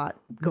learned a lot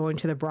going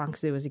to the Bronx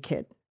Zoo as a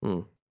kid.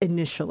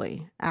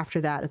 Initially.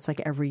 After that, it's like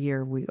every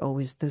year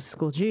the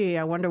school,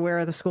 I wonder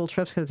where the school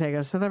trip's going to take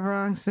us, to the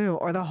Bronx Zoo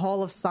or the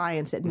Hall of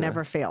Science. It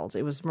never failed.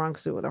 It was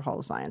Bronx Zoo or the Hall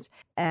of Science.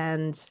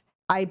 And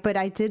I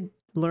did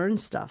learn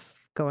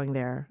stuff going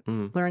there,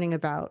 learning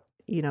about,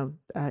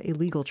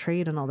 illegal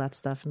trade and all that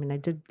stuff. I mean, I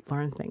did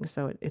learn things.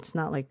 So it's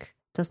not like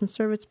it doesn't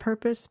serve its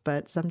purpose,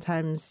 but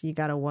sometimes you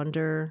got to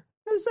wonder,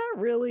 is that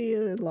really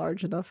a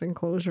large enough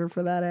enclosure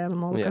for that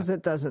animal? Because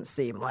it doesn't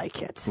seem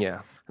like it.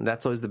 Yeah. And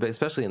that's always the big,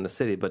 especially in the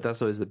city, but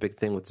that's always the big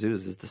thing with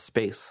zoos is the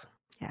space.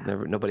 Yeah.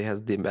 Nobody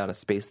has the amount of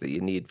space that you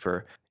need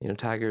for,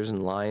 tigers and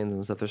lions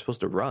and stuff. They're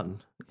supposed to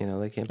run.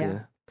 They can't be...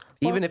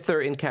 Even if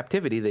they're in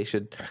captivity, they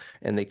should,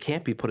 and they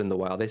can't be put in the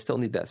wild. They still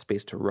need that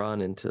space to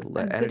run and to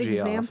let energy off. A good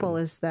example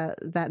is that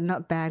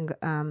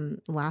nutbag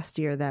last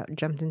year that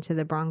jumped into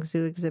the Bronx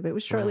Zoo exhibit. It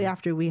was shortly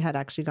after we had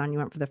actually gone. You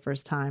went for the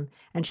first time,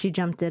 and she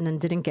jumped in and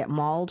didn't get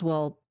mauled.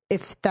 Well,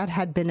 if that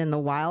had been in the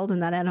wild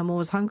and that animal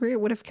was hungry,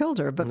 it would have killed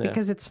her. But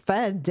because it's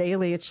fed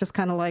daily, it's just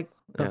kind of like,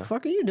 the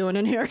fuck are you doing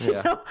in here?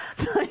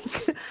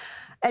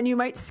 And you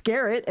might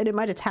scare it, and it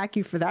might attack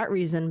you for that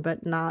reason,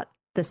 but not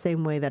the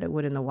same way that it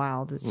would in the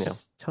wild. It's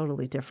just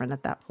totally different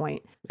at that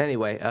point.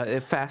 Anyway,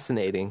 a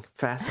fascinating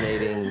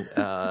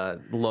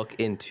look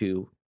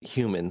into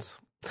humans.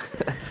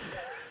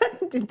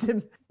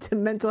 to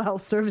mental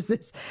health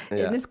services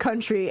in this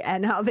country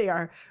and how they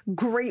are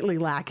greatly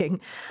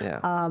lacking.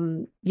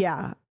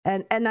 Yeah.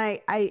 And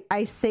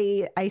I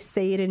say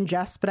it in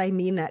jest, but I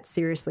mean that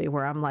seriously,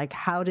 where I'm like,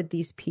 how did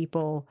these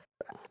people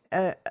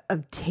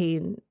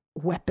obtain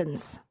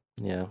weapons?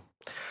 Yeah.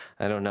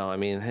 I don't know. I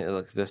mean, hey,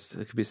 look, this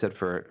could be said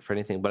for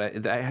anything,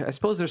 but I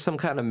suppose there's some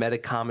kind of meta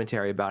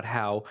commentary about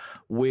how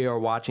we are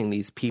watching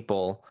these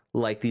people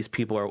like these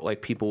people are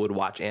like people would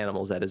watch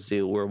animals at a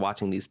zoo. We're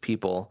watching these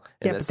people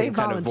in the same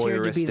kind of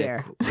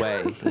voyeuristic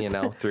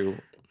way, through.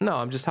 No,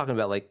 I'm just talking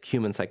about like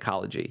human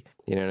psychology.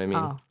 You know what I mean?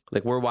 Oh.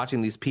 Like we're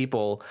watching these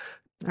people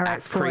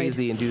act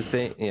crazy and do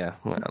things. Yeah,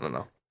 well, I don't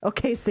know.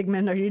 Okay,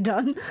 Sigmund, are you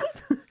done?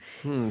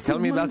 Tell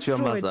me about your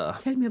mother.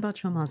 Tell me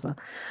about your mother.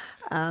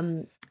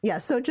 Yeah,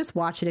 so just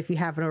watch it if you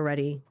haven't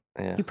already.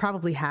 Yeah. You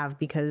probably have,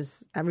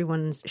 because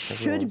everyone's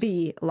should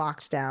be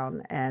locked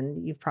down,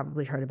 and you've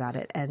probably heard about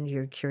it, and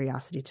your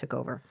curiosity took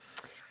over.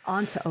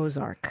 On to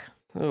Ozark.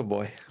 Oh,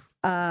 boy.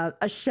 A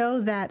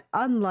show that,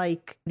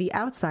 unlike The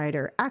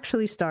Outsider,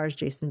 actually stars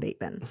Jason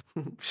Bateman.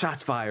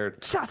 Shots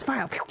fired. Shots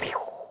fired. Pew, pew.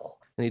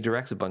 And he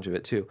directs a bunch of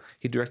it, too.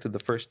 He directed the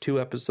first 2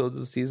 episodes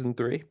of season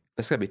 3,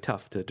 It's gotta be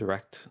tough to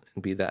direct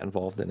and be that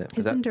involved in it.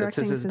 He's been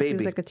directing his since baby. he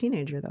was like a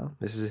teenager, though.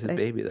 This is his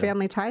baby, though.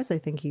 Family Ties, I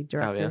think he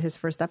directed his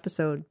first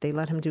episode. They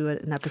let him do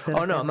an episode.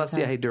 Oh of no, Family I'm not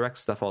saying Ties. he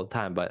directs stuff all the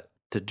time, but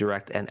to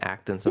direct and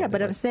act in something. Yeah,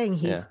 but I'm saying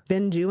he's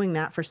been doing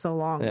that for so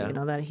long, Yeah. you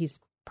know, that he's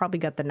probably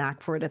got the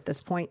knack for it at this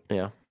point.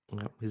 Yeah,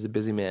 he's a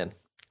busy man.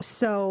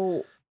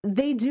 So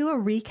they do a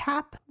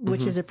recap,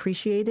 which is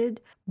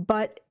appreciated,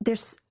 but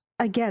there's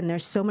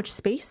so much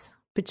space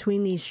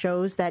between these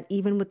shows that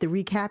even with the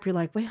recap, you're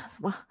like, wait,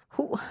 what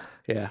was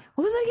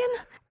that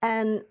again?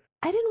 And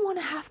I didn't want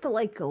to have to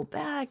like go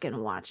back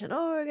and watch it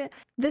over again.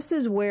 This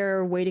is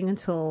where waiting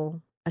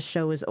until a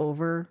show is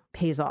over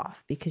pays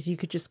off, because you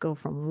could just go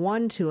from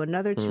one to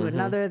another to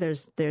another.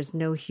 There's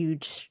no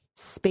huge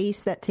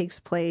space that takes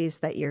place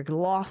that you're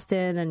lost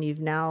in, and you've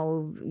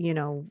now,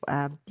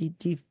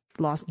 you've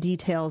lost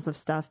details of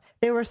stuff.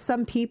 There were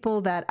some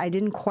people that I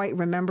didn't quite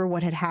remember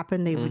what had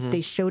happened.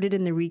 They showed it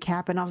in the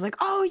recap, and I was like,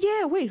 oh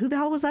yeah, wait, who the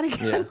hell was that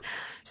again? Yeah.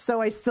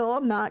 So I still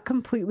am not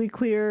completely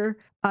clear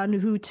on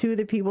who two of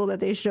the people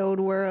that they showed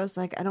were. I was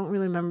like, I don't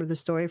really remember the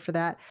story for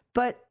that,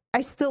 but I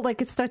still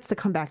like, it starts to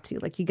come back to you,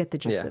 like you get the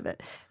gist of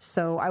it.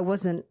 So I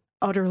wasn't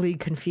utterly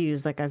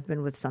confused like I've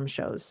been with some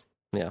shows.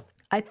 Yeah.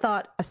 I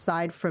thought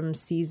aside from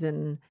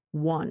season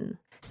 1,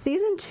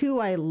 season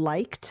 2 I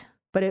liked,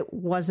 but it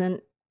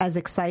wasn't as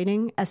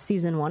exciting as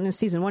season 1. In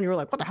season 1, you were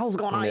like, what the hell's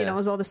going on? You know,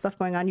 there's all this stuff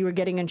going on. You were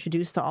getting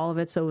introduced to all of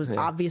it. So it was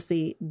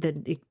obviously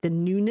the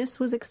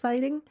newness was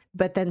exciting.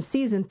 But then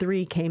season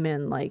 3 came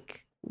in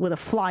like with a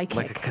fly kick.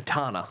 Like a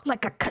katana.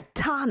 Like a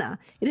katana.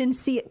 You didn't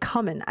see it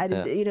coming.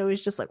 It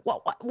was just like,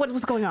 what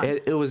was going on?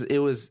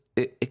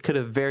 It could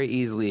have very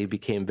easily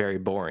became very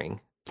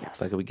boring.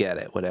 Yes. Like we get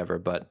it, whatever.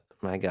 But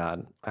my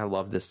God, I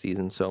love this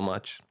season so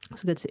much.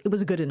 It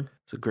was a good one.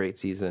 It's a great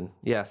season.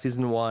 Yeah,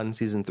 season 1,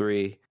 season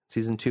 3.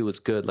 Season 2 was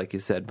good, like you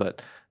said,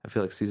 but I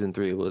feel like season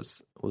 3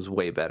 was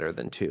way better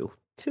than 2.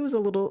 2 was a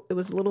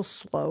little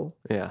slow.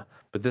 Yeah,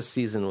 but this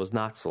season was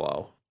not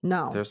slow.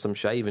 No, there's some.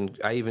 I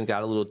even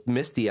got a little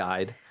misty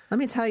eyed. Let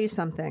me tell you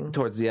something.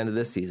 Towards the end of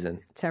this season,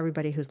 to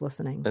everybody who's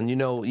listening, and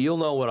you'll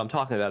know what I'm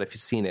talking about if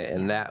you've seen it.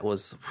 And that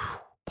was.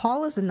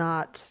 Paul is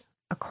not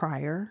a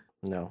crier.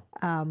 No.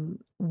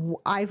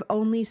 I've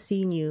only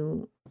seen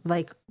you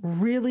like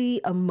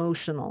really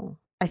emotional.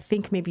 I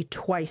think maybe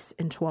twice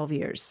in 12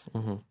 years.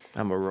 Mm-hmm.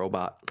 I'm a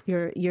robot.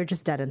 You're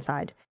just dead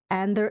inside.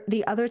 And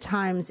the other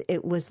times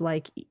it was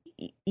like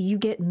you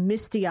get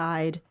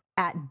misty-eyed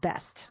at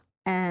best.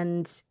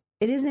 And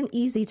it isn't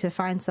easy to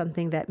find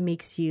something that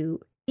makes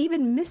you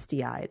even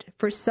misty-eyed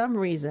for some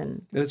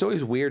reason. It's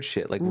always weird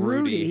shit like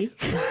Rudy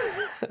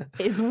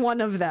is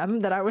one of them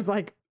that I was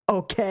like,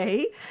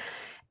 okay.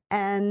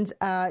 And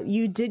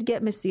you did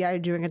get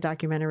misty-eyed during a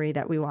documentary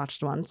that we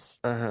watched once.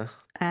 Uh-huh.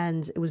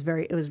 And it was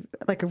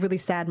like a really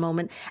sad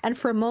moment. And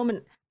for a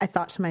moment, I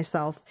thought to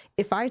myself,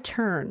 if I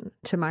turn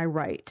to my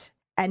right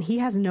and he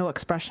has no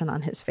expression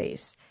on his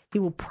face, he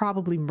will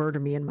probably murder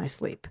me in my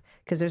sleep,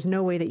 because there's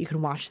no way that you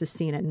can watch the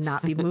scene and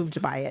not be moved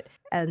by it.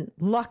 And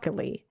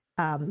luckily,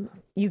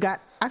 you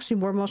got actually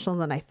more emotional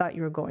than I thought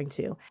you were going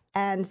to.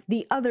 And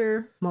the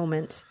other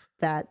moment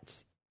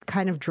that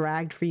kind of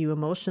dragged for you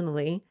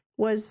emotionally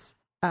was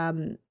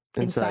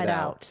Inside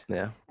Out.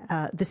 Yeah.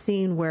 The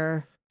scene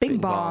where Bing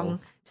Bong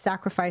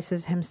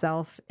sacrifices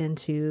himself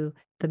into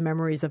the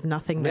memories of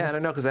nothingness. Yeah, I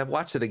don't know, because I've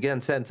watched it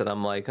again since, and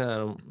I'm like,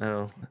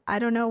 I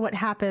don't know what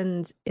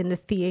happened in the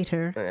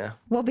theater. Yeah.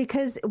 Well,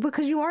 because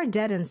you are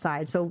dead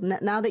inside. So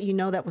now that you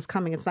know that was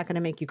coming, it's not going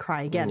to make you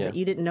cry again. Yeah. But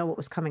you didn't know what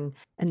was coming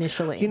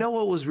initially. You know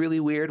what was really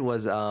weird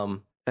was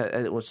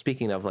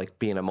speaking of like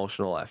being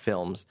emotional at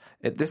films,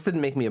 this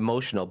didn't make me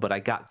emotional, but I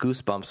got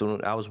goosebumps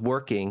when I was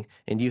working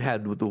and you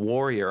had the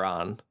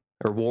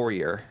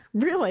Warrior.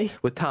 Really?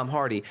 With Tom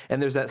Hardy.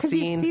 And there's that scene.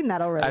 Because you've seen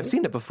that already. I've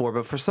seen it before,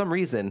 but for some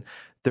reason,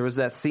 there was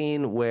that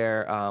scene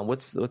where,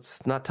 what's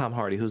not Tom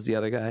Hardy, who's the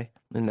other guy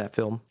in that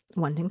film?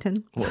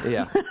 Wentington. Well,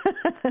 yeah.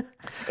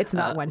 It's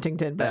not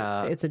Wentington,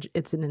 but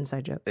it's an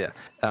inside joke.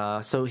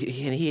 Yeah. So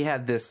he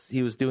had this,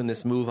 he was doing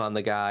this move on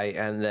the guy,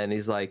 and then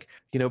he's like,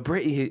 he had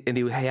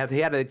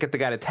to get the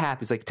guy to tap.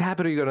 He's like, tap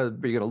it or you're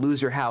gonna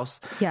lose your house.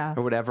 Yeah.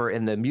 Or whatever.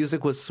 And the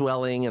music was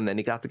swelling, and then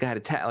he got the guy to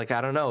tap. Like,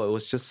 I don't know. It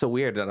was just so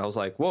weird. And I was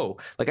like, whoa.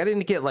 Like, I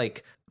didn't get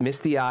like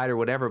misty eyed or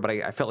whatever, but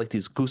I felt like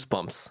these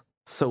goosebumps.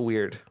 So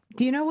weird.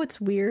 Do you know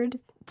what's weird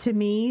to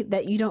me?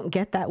 That you don't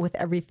get that with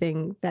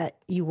everything that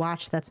you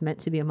watch that's meant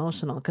to be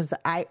emotional, because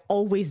I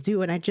always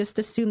do, and I just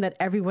assume that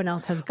everyone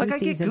else has goosies.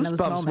 Like, I get in those goosebumps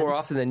moments more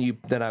often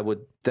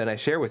than I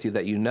share with you,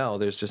 that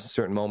there's just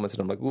certain moments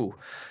and I'm like, ooh,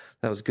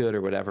 that was good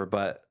or whatever.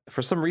 But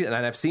for some reason,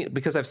 and I've seen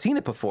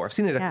it before. I've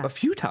seen it a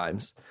few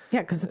times.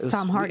 Yeah, because it's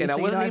Tom Hardy. And I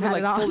wasn't even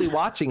like fully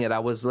watching it. I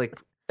was like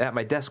at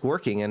my desk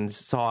working and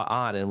saw it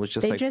on and was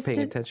just paying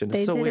attention.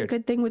 It's so weird. They did a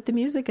good thing with the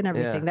music and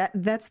everything. Yeah.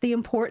 That's the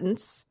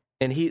importance.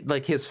 And he,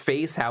 like, his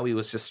face, how he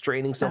was just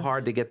straining so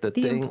hard to get the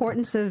thing. The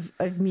importance of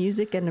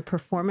music and the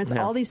performance,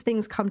 all these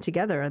things come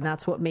together, and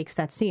that's what makes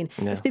that scene.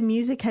 Yeah. If the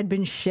music had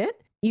been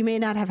shit, you may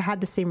not have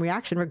had the same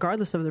reaction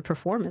regardless of the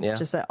performance. Yeah.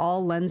 Just it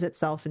all lends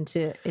itself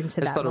into I just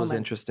that thought moment. it was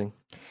interesting.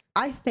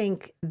 I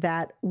think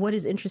that what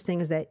is interesting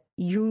is that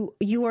you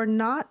are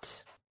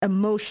not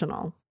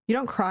emotional. You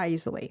don't cry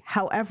easily.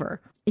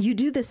 However, you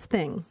do this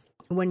thing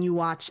when you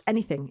watch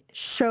anything,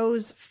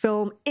 shows,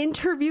 film,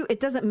 interview. It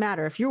doesn't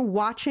matter. If you're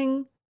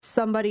watching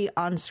somebody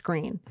on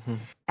screen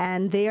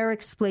and they are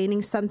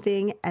explaining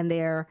something and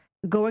they're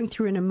going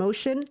through an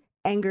emotion,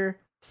 anger,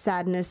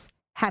 sadness,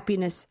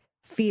 happiness,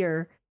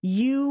 fear,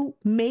 you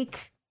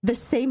make the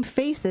same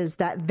faces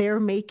that they're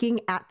making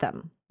at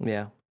them.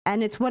 Yeah.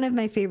 And it's one of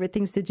my favorite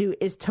things to do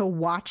is to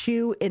watch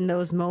you in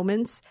those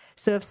moments.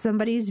 So if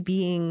somebody's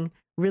being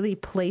really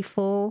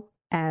playful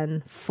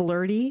and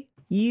flirty,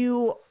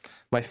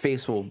 My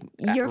face will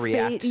your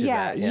react face, to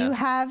that. Yeah. you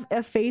have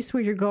a face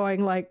where you're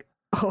going like,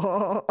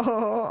 oh.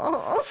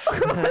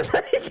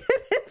 Like,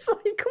 it's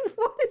like,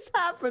 what is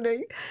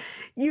happening?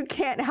 You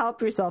can't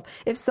help yourself.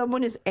 If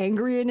someone is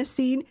angry in a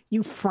scene,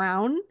 you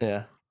frown.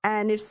 Yeah.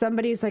 And if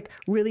somebody's like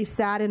really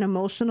sad and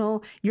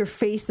emotional, your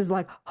face is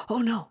like, oh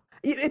no.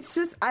 It's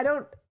just,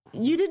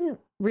 you didn't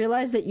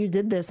realize that you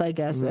did this, I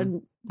guess. Mm-hmm.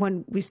 And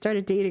when we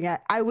started dating,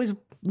 I was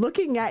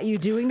looking at you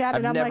doing that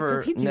and I'm like,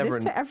 does he do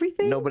this to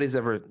everything? Nobody's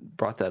ever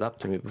brought that up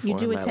to me before. You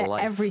do in it my to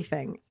life.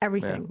 everything.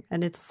 Yeah.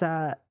 And it's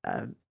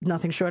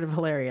nothing short of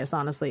hilarious,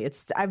 honestly.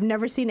 I've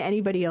never seen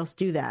anybody else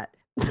do that.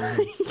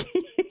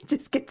 You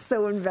just get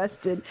so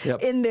invested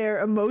in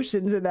their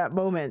emotions in that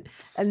moment.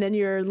 And then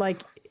you're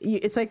like,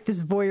 it's like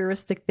this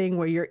voyeuristic thing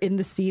where you're in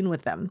the scene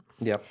with them.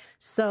 Yep.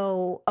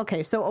 So,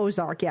 okay. So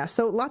Ozark. Yeah.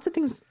 So lots of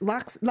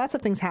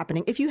things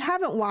happening. If you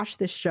haven't watched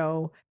this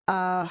show,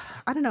 I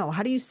don't know.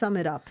 How do you sum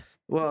it up?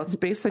 Well, it's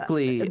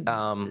basically,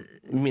 you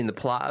mean the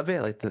plot of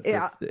it? Like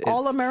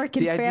all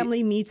American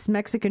family meets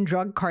Mexican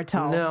drug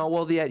cartel. No,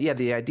 well, the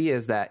idea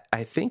is that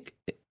I think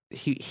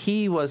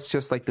he was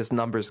just like this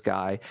numbers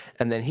guy,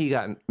 and then he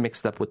got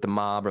mixed up with the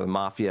mob or the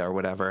mafia or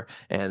whatever,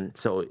 and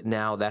so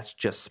now that's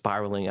just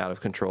spiraling out of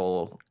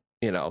control.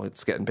 You know,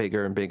 it's getting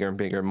bigger and bigger and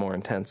bigger and more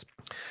intense.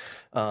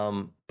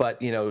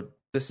 But you know,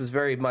 this is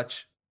very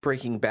much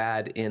Breaking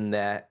Bad in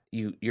that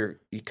you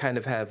kind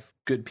of have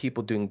good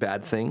people doing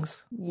bad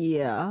things.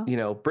 Yeah. You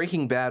know,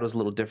 Breaking Bad was a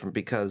little different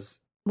because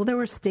there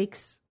were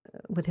stakes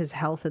with his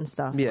health and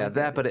stuff. Yeah,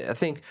 like but I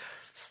think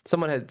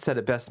someone had said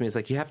it best to me. It's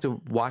like you have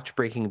to watch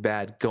Breaking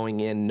Bad going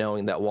in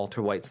knowing that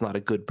Walter White's not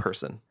a good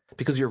person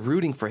because you're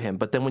rooting for him.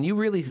 But then when you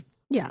really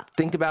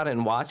think about it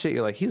and watch it,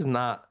 you're like, he is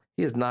not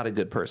a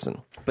good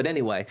person. But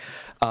anyway,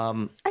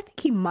 I think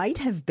he might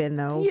have been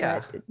though.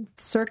 Yeah, but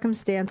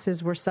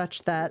circumstances were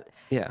such that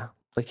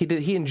like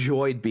he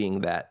enjoyed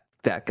being that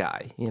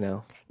guy, you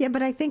know. Yeah,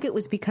 but I think it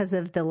was because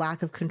of the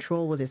lack of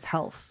control with his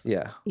health.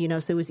 Yeah, you know,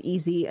 so it was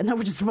easy. And then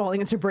we're just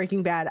falling into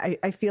Breaking Bad.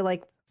 I feel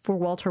like for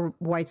Walter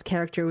White's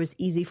character, it was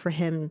easy for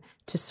him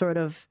to sort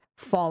of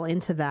fall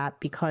into that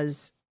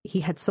because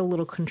he had so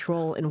little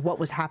control in what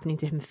was happening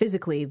to him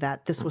physically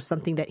that this was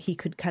something that he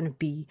could kind of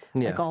be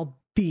like all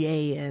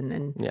BA in.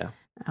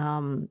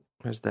 And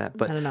there's that.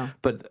 But I don't know.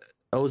 But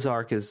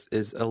Ozark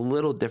is a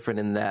little different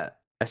in that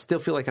I still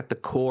feel like at the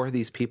core,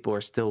 these people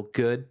are still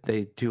good.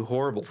 They do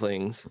horrible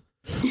things,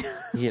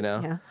 you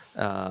know.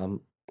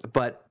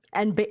 But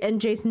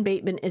Jason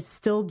Bateman is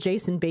still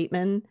Jason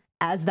Bateman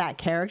as that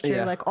character.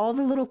 Yeah. Like all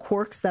the little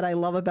quirks that I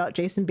love about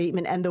Jason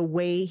Bateman and the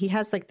way he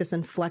has like this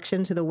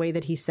inflection to the way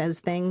that he says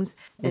things,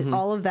 and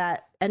all of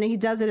that, and he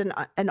does it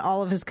in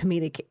all of his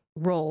comedic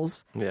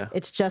roles. Yeah,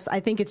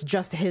 I think it's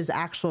just his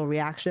actual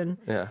reaction.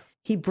 Yeah,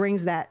 he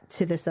brings that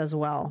to this as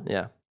well.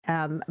 Yeah.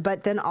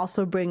 But then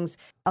also brings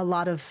a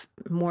lot of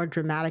more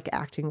dramatic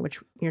acting, which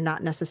you're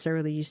not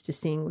necessarily used to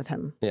seeing with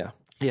him. Yeah.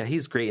 Yeah,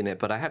 he's great in it.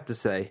 But I have to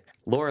say,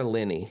 Laura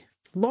Linney.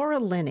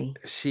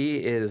 She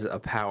is a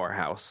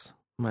powerhouse.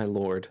 My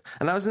Lord.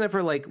 And I was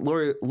never like,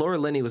 Laura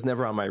Linney was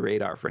never on my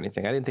radar for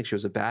anything. I didn't think she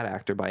was a bad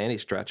actor by any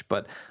stretch,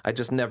 but I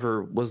just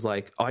never was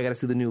like, oh, I got to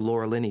see the new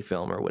Laura Linney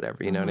film or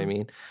whatever. You know what I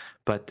mean?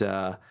 But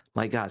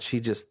my God, she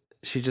just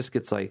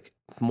gets like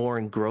more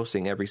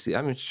engrossing every season.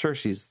 I mean, sure,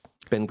 she's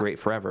been great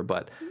forever,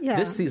 but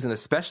this season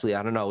especially,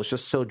 I don't know, I was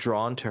just so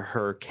drawn to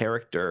her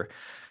character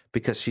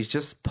because she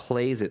just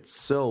plays it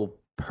so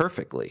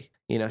perfectly.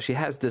 You know, she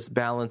has this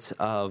balance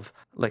of,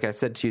 like I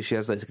said to you, she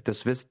has like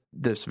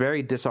this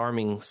very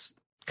disarming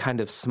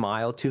kind of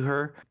smile to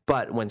her,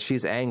 but when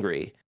she's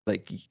angry,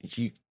 like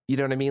you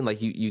know what I mean? Like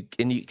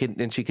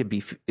she could be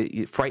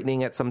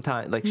frightening at some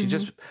time. Like she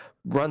just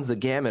runs the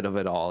gamut of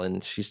it all,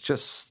 and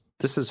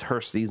this is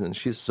her season.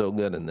 She's so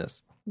good in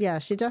this. Yeah,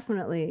 she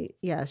definitely.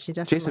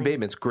 Jason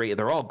Bateman's great.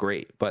 They're all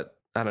great, but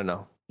I don't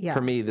know. Yeah.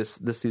 For me, this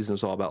season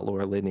was all about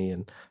Laura Linney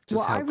and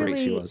just how great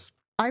she was.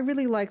 I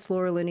really liked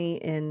Laura Linney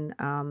in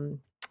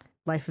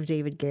Life of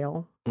David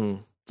Gale.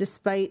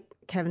 Despite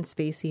Kevin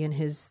Spacey and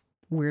his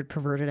weird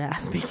perverted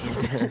ass being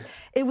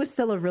it was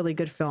still a really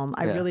good film.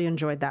 I really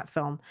enjoyed that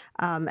film.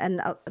 And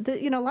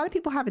a lot of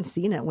people haven't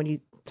seen it. When you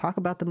talk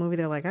about the movie,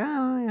 they're like,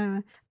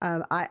 oh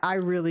yeah. I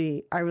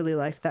really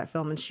liked that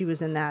film, and she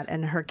was in that,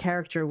 and her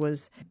character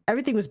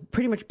everything was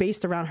pretty much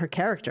based around her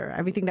character.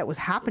 Everything that was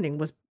happening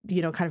was,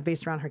 kind of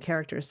based around her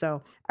character.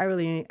 So I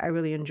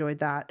really enjoyed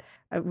that.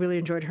 I really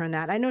enjoyed her in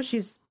that. I know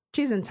she's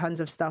in tons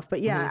of stuff,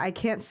 but yeah, I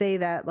can't say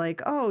that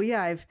like, oh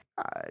yeah,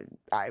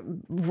 I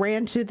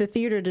ran to the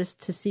theater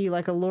just to see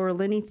like a Laura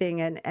Linney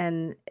thing,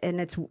 and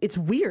it's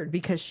weird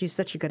because she's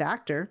such a good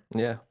actor.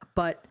 Yeah.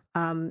 But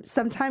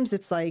sometimes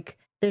it's like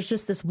there's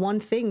just this one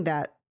thing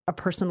that a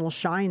person will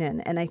shine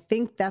in, and I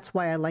think that's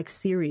why I like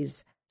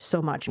series so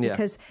much,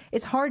 because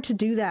it's hard to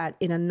do that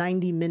in a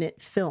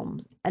 90-minute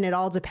film, and it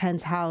all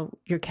depends how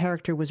your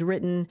character was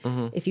written,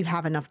 if you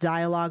have enough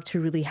dialogue to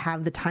really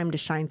have the time to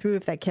shine through,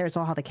 if that cares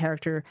all how the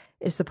character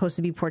is supposed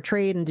to be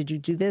portrayed, and did you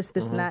do this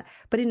and that.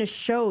 But in a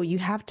show, you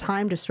have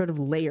time to sort of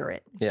layer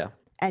it,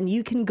 and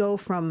you can go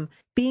from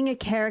being a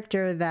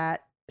character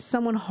that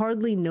someone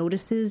hardly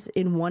notices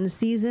in one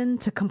season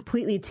to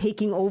completely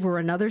taking over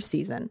another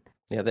season.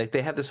 Yeah,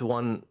 they have this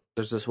one.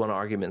 There's this one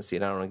argument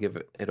scene. I don't want to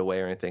give it away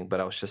or anything, but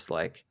I was just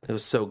like, it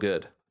was so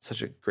good.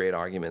 Such a great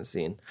argument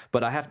scene.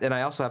 But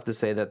I also have to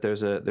say that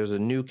there's a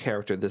new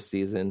character this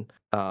season.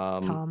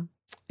 Tom.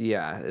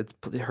 Yeah, it's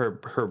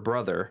her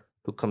brother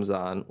who comes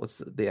on. What's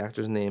the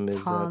actor's name?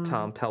 Is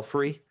Tom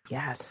Pelphrey.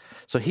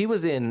 Yes. So he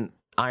was in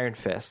Iron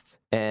Fist,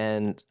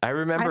 and I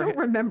don't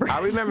remember. I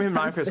remember him in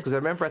Iron Fist because I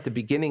remember at the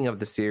beginning of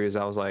the series,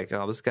 I was like,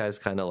 "Oh, this guy's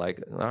kind of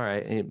like, all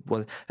right."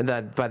 And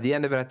then by the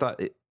end of it, I thought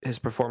his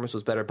performance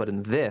was better. But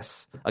in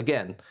this,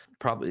 again,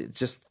 probably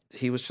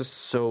he was just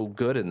so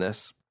good in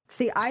this.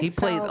 See, he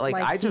felt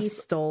like he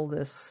stole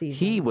this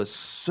season. He was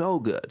so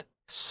good,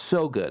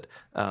 so good.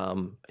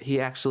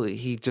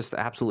 He just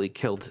absolutely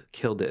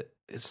killed it.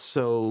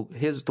 So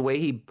the way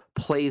he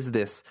plays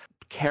this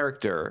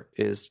character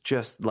is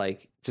just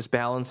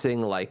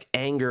balancing like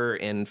anger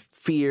and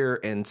fear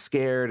and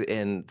scared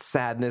and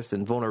sadness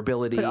and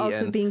vulnerability, but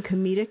also being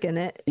comedic in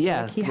it.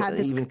 Yeah, like he had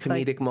this even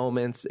comedic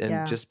moments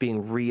and just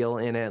being real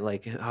in it.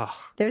 Like,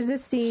 there's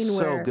this scene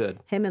where good.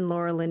 Him and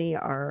Laura Linney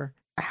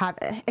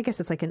I guess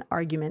it's like an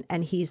argument,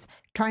 and he's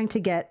trying to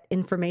get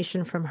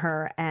information from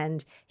her,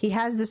 and he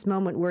has this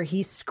moment where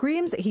he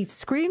screams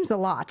a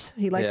lot.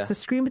 He likes to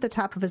scream at the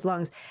top of his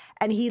lungs,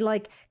 and he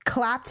like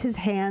clapped his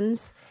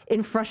hands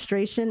in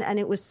frustration, and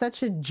it was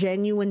such a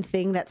genuine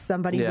thing that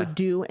somebody would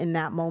do in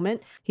that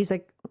moment. He's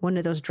like one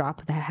of those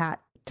drop the hat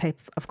type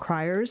of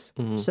criers,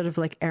 sort of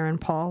like Aaron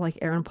Paul, like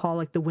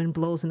the wind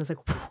blows and is like,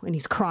 and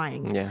he's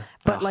crying,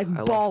 but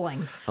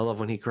bawling. I love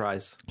when he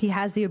cries. He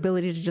has the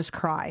ability to just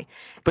cry.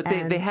 But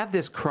they have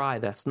this cry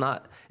that's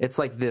not, it's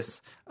like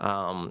this,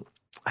 I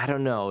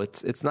don't know.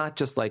 It's not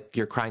just like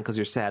you're crying because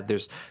you're sad.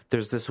 There's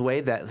this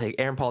way that like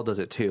Aaron Paul does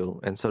it too,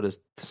 and so does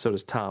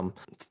Tom.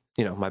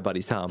 My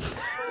buddy Tom.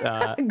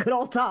 Good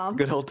old Tom.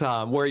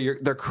 Where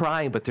they're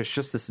crying, but there's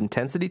just this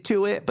intensity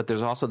to it, but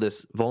there's also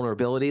this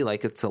vulnerability.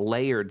 Like it's a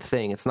layered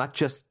thing. It's not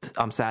just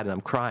I'm sad and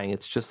I'm crying.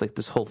 It's just like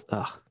this whole.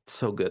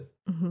 So good,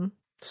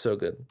 so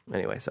good.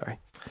 Anyway, sorry.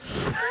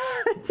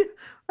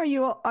 Are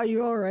you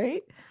all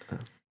right?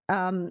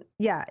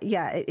 Yeah.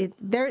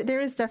 There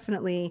is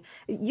definitely,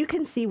 you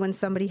can see when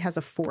somebody has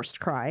a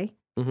forced cry,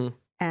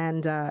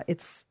 and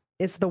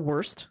it's the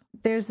worst.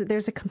 There's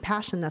a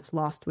compassion that's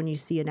lost when you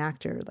see an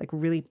actor like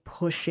really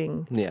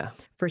pushing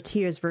for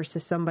tears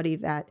versus somebody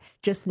that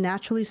just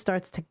naturally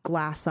starts to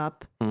glass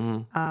up.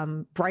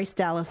 Bryce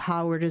Dallas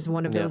Howard is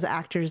one of those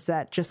actors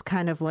that just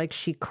kind of like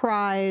she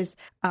cries.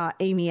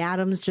 Amy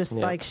Adams just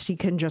like she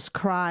can just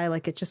cry,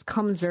 like it just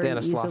comes very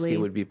easily. Stanislavski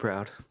would be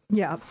proud.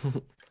 Yeah.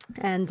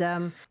 And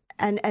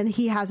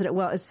he has it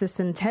well. It's this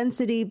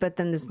intensity, but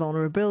then this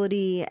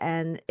vulnerability,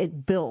 and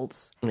it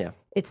builds. Yeah.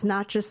 It's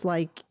not just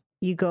like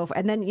you go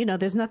and then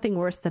there's nothing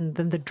worse than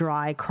the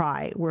dry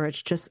cry where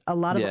it's just a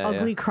lot of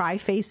ugly cry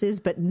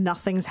faces, but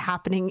nothing's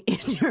happening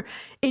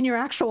in your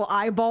actual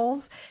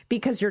eyeballs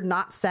because you're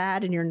not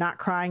sad and you're not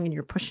crying and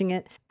you're pushing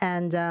it.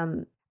 And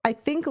I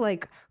think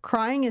like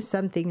crying is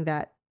something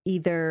that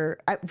either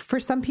for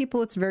some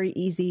people it's very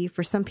easy,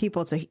 for some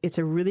people it's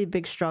a really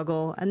big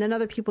struggle, and then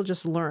other people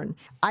just learn.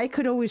 I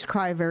could always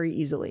cry very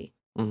easily,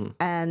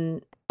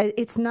 and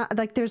it's not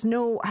like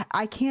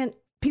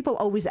people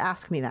always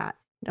ask me that.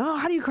 Oh,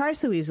 how do you cry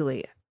so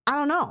easily? I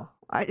don't know.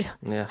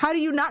 How do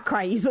you not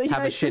cry easily?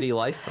 Have a shitty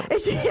life.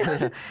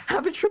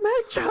 Have a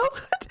traumatic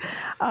childhood.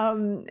 I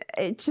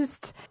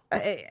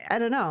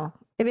don't know.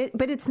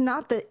 But it's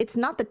not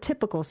the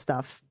typical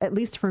stuff, at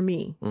least for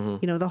me.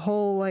 The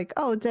whole like,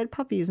 oh, dead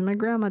puppies and my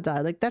grandma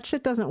died. Like that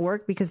shit doesn't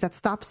work because that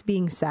stops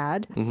being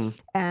sad.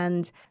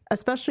 And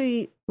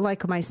especially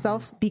like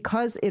myself,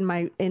 because in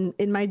my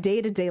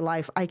day-to-day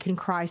life, I can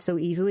cry so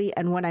easily.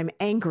 And when I'm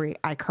angry,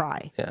 I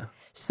cry. Yeah.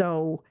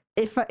 So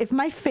if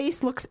my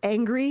face looks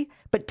angry,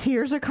 but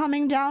tears are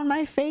coming down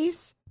my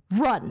face,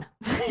 run,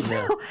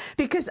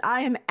 because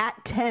I am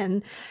at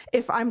 10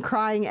 if I'm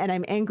crying and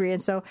I'm angry.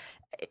 And so,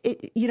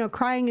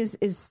 crying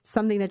is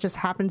something that just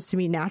happens to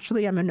me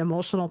naturally. I'm an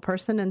emotional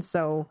person. And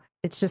so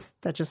it's just,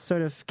 that just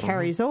sort of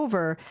carries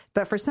over.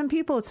 But for some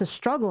people, it's a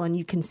struggle, and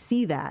you can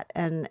see that.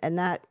 And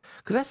that.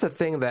 Because that's the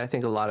thing that I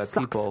think a lot of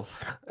sucks. people,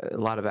 a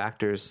lot of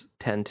actors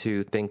tend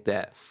to think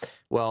that,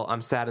 well,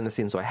 I'm sad in the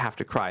scene, so I have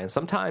to cry. And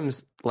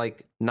sometimes,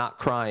 like, not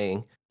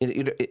crying,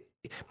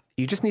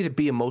 you just need to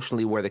be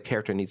emotionally where the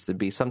character needs to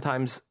be.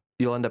 Sometimes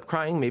you'll end up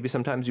crying, maybe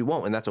sometimes you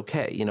won't, and that's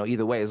okay.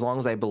 Either way, as long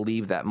as I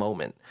believe that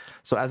moment.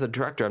 So as a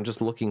director, I'm just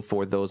looking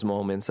for those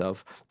moments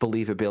of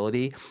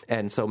believability.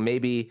 And so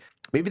maybe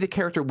the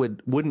character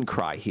wouldn't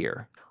cry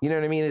here. You know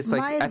what I mean? It's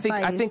like I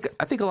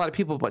think a lot of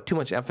people put too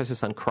much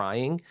emphasis on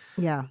crying.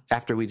 Yeah.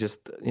 After we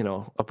just,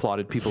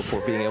 applauded people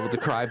for being able to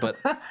cry, but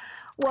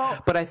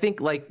but I think,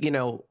 like,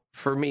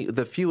 for me,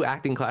 the few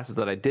acting classes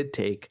that I did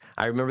take,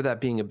 I remember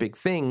that being a big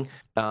thing.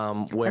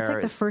 Where that's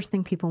like the first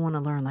thing people want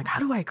to learn. Like, how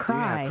do I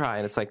cry? Yeah, cry.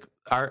 And it's like,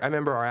 I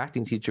remember our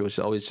acting teacher was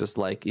always just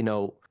like,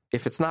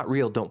 if it's not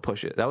real, don't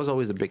push it. That was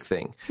always a big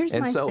thing. Here's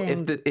my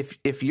thing.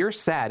 If you're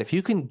sad, if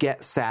you can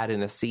get sad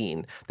in a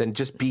scene, then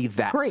just be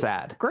that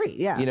sad. Great,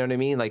 yeah. You know what I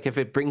mean? Like, if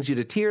it brings you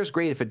to tears,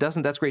 great. If it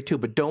doesn't, that's great too.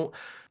 But don't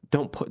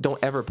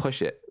ever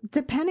push it.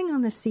 Depending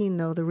on the scene,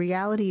 though, the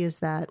reality is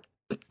that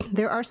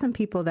there are some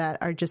people that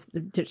are just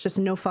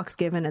no fucks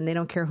given, and they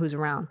don't care who's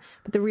around.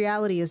 But the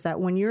reality is that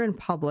when you're in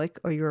public,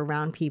 or you're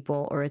around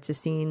people, or it's a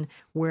scene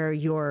where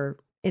you're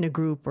in a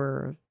group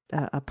or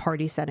a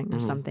party setting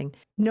or something,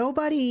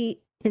 nobody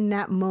in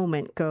that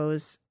moment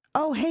goes,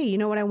 oh, hey, you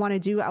know what I want to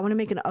do? I want to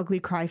make an ugly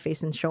cry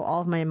face and show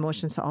all of my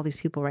emotions to all these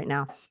people right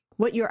now.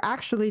 What you're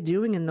actually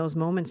doing in those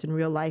moments in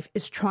real life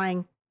is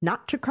trying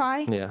not to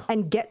cry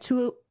and get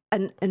to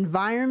an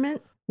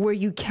environment where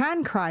you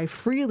can cry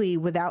freely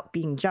without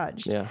being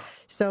judged. Yeah.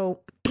 So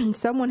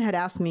someone had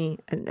asked me,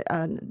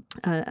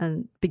 a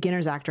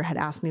beginner's actor had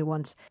asked me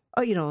once,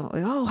 how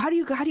do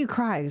you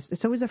cry?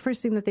 It's always the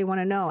first thing that they want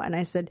to know. And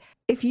I said,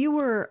 if you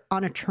were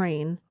on a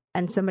train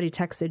and somebody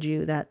texted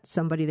you that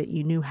somebody that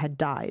you knew had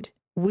died,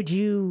 would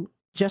you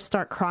just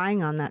start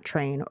crying on that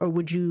train, or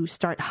would you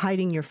start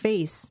hiding your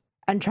face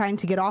and trying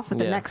to get off at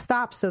the next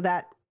stop so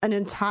that an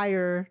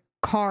entire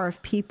car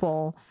of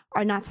people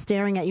are not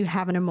staring at you,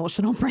 have an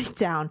emotional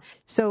breakdown?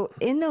 So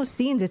in those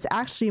scenes, it's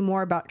actually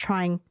more about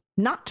trying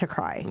not to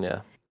cry.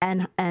 Yeah.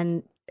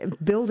 And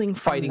building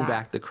from fighting that.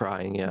 Back the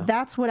crying. Yeah.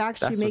 That's what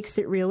actually makes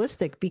it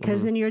realistic,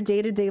 because in your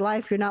day-to-day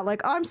life, you're not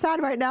like, oh, I'm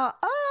sad right now.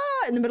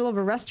 In the middle of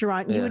a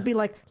restaurant, you would be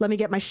like, let me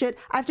get my shit.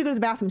 I have to go to the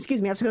bathroom.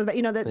 Excuse me. I have to go to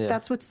the bathroom.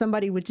 That's what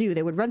somebody would do.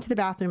 They would run to the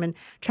bathroom and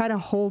try to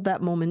hold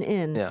that moment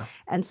in. Yeah.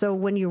 And so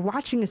when you're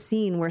watching a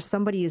scene where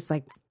somebody is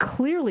like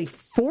clearly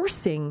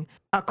forcing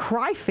a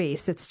cry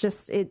face, it's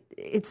just,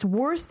 it's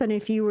worse than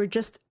if you were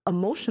just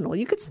emotional.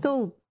 You could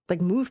still like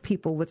move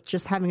people with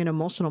just having an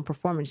emotional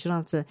performance. You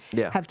don't have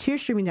to have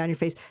tears streaming down your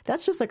face.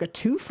 That's just like a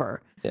twofer.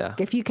 Yeah.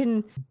 If you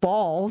can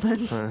bawl,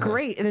 then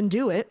great, and then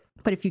do it.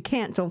 But if you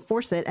can't, don't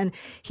force it. And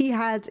he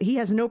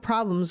has no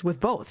problems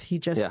with both. He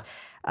just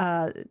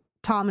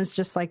Tom is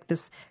just like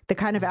the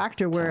kind of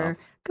actor where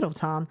good old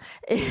Tom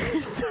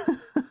is.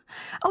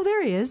 Oh,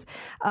 there he is.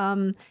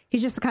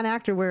 He's just the kind of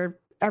actor where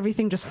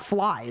everything just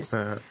flies.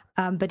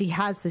 But he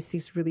has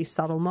these really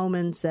subtle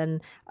moments,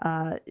 and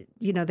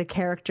the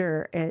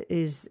character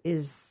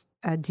is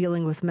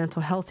dealing with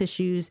mental health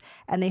issues,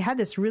 and they had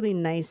this really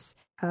nice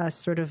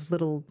sort of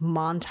little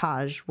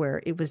montage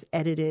where it was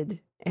edited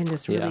in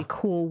this really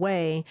cool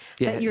way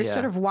that you're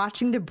sort of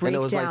watching the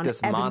breakdown. And it was like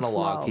this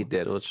monologue he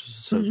did, which was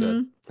so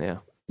good. Yeah.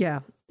 Yeah.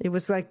 It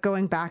was like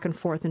going back and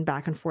forth and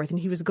back and forth. And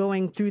he was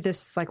going through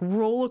this like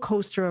roller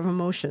coaster of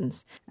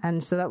emotions.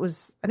 And so that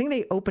was, I think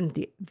they opened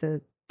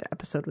the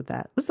episode with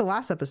that. It was the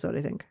last episode,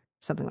 I think.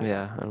 Something like that.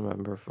 Yeah, I don't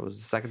remember if it was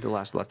the second to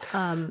last.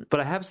 But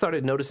I have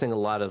started noticing a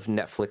lot of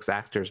Netflix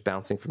actors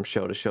bouncing from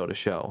show to show to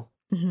show.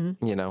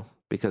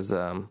 Because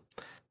I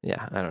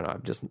don't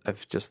know.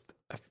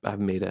 I've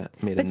made a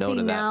note of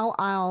that.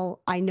 Now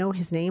I know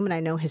his name and I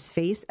know his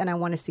face, and I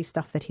want to see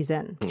stuff that he's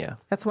in. Yeah,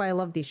 that's why I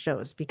love these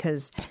shows,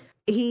 because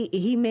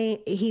he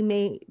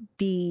may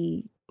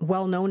be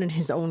well known in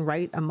his own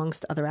right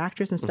amongst other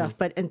actors and stuff,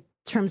 but in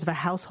terms of a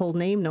household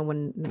name, no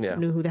one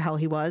knew who the hell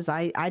he was.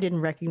 I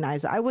didn't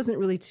recognize. I wasn't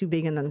really too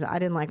big in them. I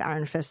didn't like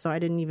Iron Fist, so I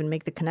didn't even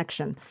make the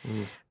connection.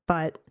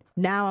 But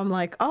now I'm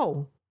like,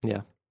 oh,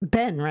 yeah,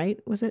 Ben, right?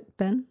 Was it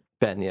Ben?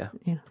 Ben, yeah.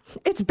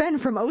 It's Ben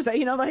from Ozark.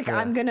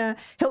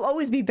 He'll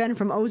always be Ben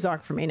from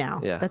Ozark for me now.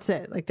 Yeah. That's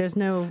it. Like, there's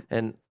no.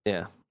 And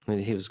yeah, I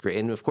mean, he was great.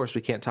 And of course, we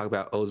can't talk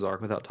about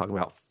Ozark without talking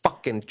about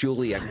fucking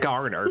Julia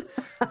Garner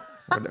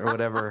or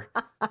whatever.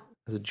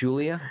 Is it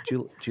Julia?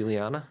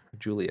 Juliana?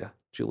 Julia,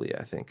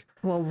 I think.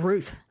 Well,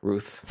 Ruth.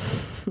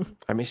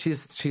 I mean, she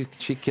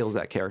kills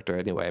that character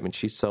anyway. I mean,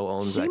 she so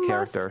owns that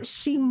character.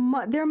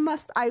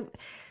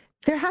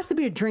 There has to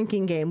be a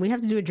drinking game. We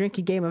have to do a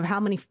drinking game of how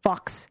many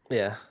fucks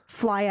Yeah.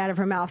 fly out of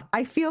her mouth.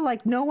 I feel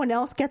like no one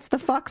else gets the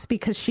fucks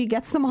because she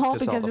gets them all,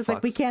 Just all because the it's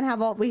like we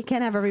fucks.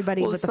 can't have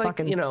everybody Well, with it's the like,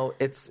 fucking. you know,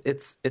 it's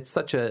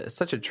such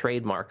a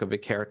trademark of a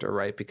character,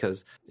 right?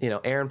 Because, you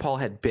know, Aaron Paul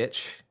had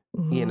bitch.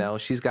 You know,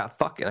 she's got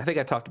fucking. I think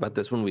I talked about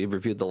this when we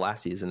reviewed the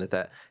last season. Is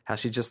that how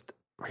she just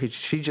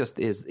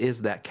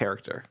is that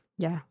character?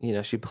 Yeah. You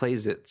know, she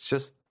plays it. It's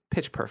just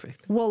pitch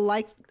perfect. Well,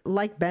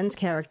 like Ben's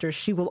character,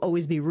 she will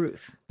always be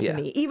Ruth to Yeah.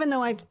 me, even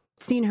though I've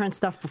seen her in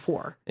stuff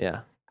before. Yeah.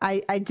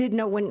 I did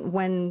know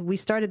when we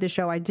started the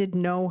show, I did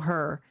know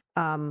her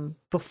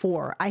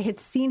before. I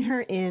had seen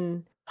her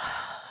in,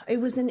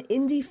 it was an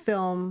indie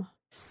film,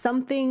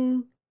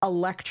 Something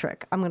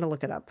Electric. I'm going to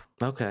look it up.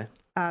 Okay.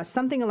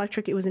 Something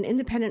Electric. It was an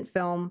independent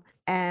film,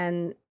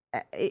 and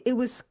it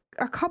was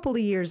a couple of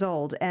years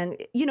old. And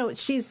you know,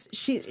 she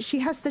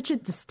has such a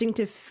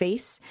distinctive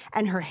face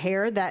and her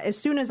hair that as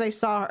soon as I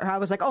saw her, I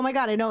was like, oh my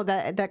god, I know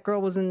that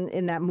girl was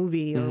in that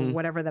movie or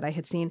whatever that I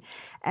had seen.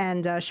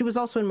 And she was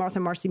also in Martha,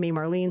 Marcy, May,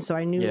 Marlene, so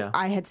I knew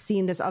I had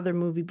seen this other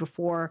movie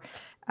before,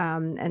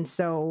 and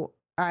so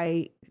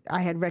I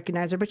had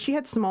recognized her, but she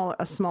had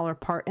a smaller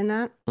part in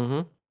that.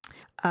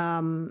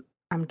 I'm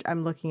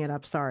looking it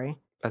up. Sorry.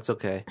 That's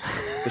okay.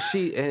 But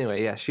she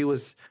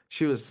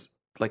was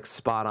like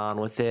spot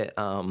on with it.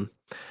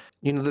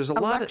 You know, there's a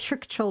lot of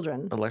Electric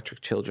Children.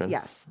 Electric Children.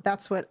 Yes,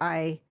 that's what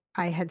I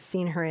had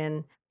seen her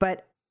in.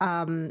 But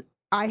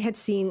I had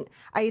seen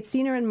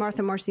her in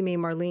Martha, Marcy, May,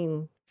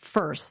 Marlene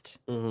first,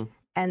 and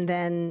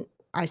then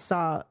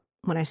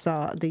when I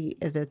saw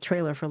the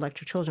trailer for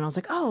Electric Children, I was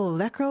like, oh,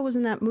 that girl was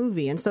in that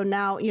movie. And so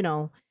now, you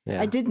know,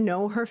 I did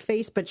know her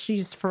face, but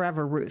she's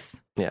forever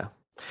Ruth. Yeah.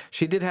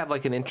 She did have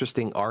like an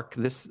interesting arc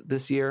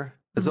this year.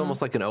 It's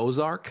almost like an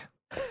Ozark.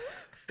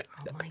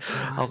 Oh my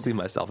God. I'll see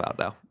myself out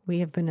now. We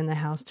have been in the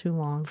house too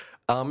long.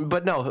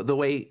 But no,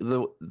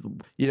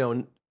 you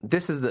know,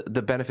 this is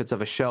the benefits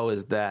of a show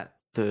is that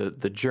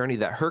the journey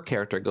that her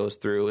character goes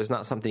through is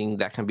not something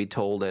that can be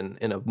told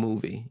in a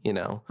movie, you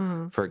know,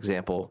 for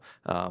example.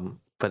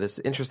 But it's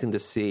interesting to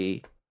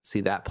see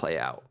that play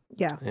out.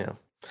 Yeah. Yeah.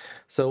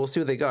 So we'll see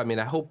where they go. I mean,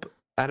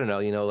 I don't know,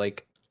 you know,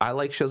 like I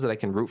like shows that I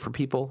can root for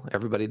people.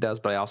 Everybody does,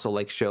 but I also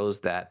like shows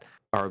that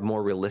are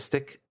more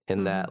realistic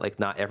in that like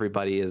not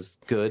everybody is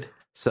good.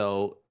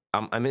 So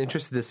I'm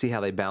interested to see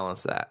how they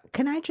balance that.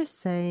 Can I just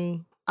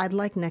say, I'd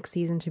like next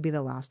season to be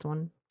the last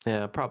one.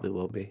 Yeah, it probably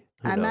will be.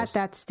 Who I'm knows? at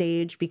that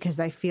stage because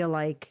I feel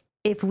like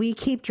if we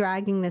keep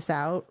dragging this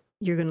out,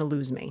 you're going to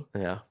lose me.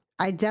 Yeah.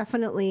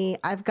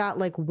 I've got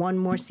like one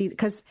more season,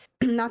 because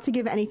not to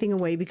give anything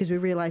away, because we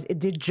realize it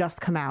did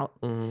just come out.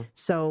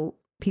 So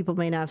people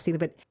may not have seen it,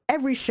 but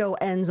every show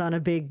ends on a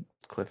big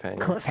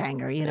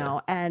cliffhanger, you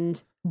know,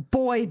 and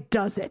boy,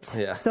 does it.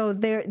 Yeah. So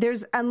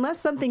there's, unless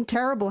something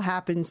terrible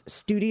happens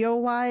studio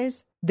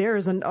wise, there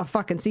isn't a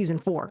fucking season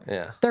 4.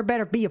 Yeah. There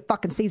better be a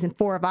fucking season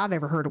 4 if I've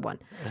ever heard of one.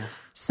 Yeah.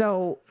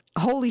 So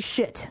holy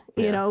shit,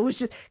 you know, it was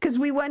just because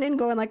we went in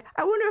going like,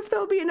 I wonder if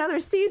there'll be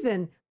another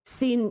season.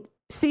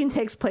 Scene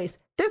takes place.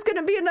 There's going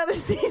to be another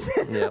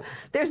season. Yep.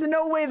 There's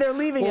no way they're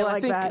leaving it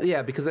like that.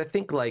 Yeah, because I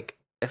think like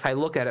if I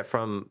look at it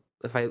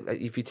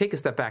if you take a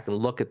step back and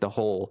look at the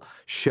whole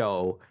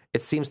show,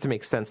 it seems to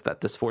make sense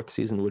that this 4th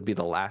season would be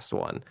the last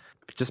one,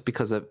 just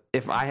because of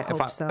if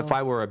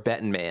I were a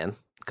betting man,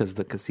 because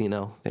the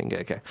casino thing.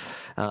 Okay,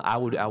 I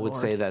would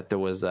say that there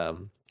was that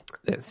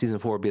season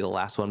 4 would be the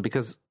last one,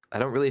 because I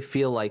don't really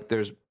feel like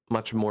there's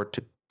much more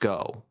to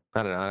go.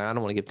 I don't know. I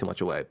don't want to give too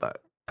much away,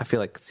 but I feel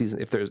like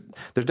there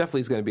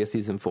definitely is going to be a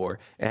season 4,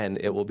 and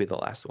it will be the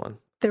last one.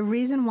 The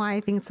reason why I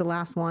think it's the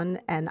last one,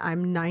 and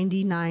I'm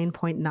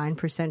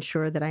 99.9%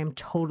 sure that I'm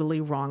totally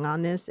wrong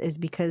on this, is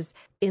because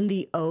in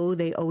the O,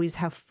 they always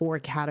have 4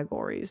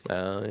 categories.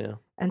 Oh, yeah.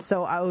 And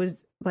so I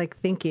was like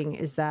thinking,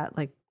 is that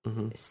like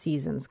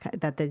seasons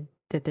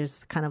that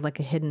there's kind of like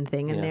a hidden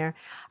thing in there.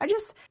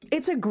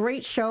 It's a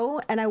great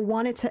show, and I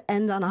want it to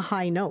end on a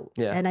high note.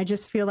 Yeah. And I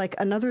just feel like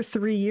another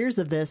 3 years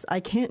of this, I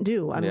can't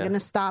do. I'm going to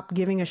stop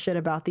giving a shit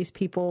about these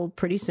people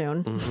pretty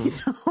soon, you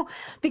know,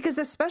 because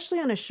especially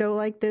on a show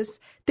like this,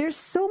 there's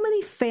so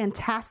many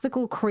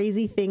fantastical,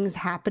 crazy things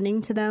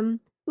happening to them.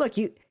 Look,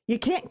 you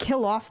can't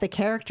kill off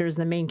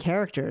the main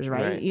characters,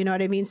 right? You know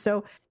what I mean?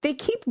 So they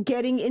keep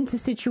getting into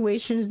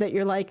situations that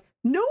you're like,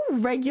 no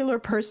regular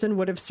person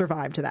would have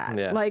survived that.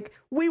 Yeah. Like,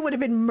 we would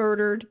have been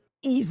murdered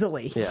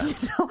easily. Yeah. You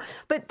know?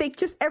 But they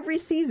just, every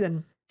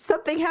season,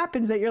 something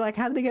happens that you're like,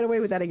 how did they get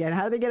away with that again?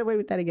 How did they get away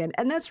with that again?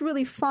 And that's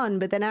really fun.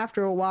 But then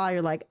after a while,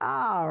 you're like,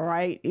 all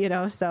right, you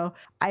know? So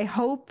I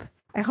hope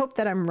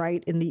that I'm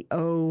right in the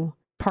O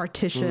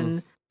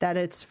partition, that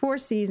it's 4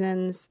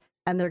 seasons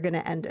and they're going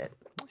to end it.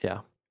 Yeah.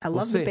 I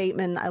love the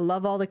Bateman. I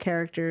love all the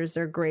characters.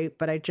 They're great,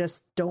 but I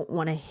just don't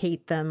want to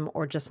hate them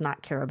or just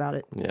not care about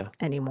it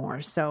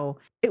anymore. So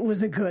it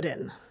was a good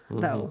one,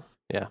 though.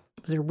 Yeah.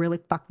 It was a really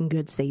fucking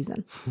good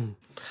season.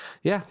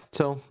 Yeah.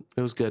 So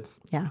it was good.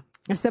 Yeah.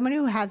 If somebody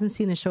who hasn't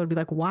seen the show would be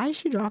like, why is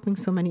she dropping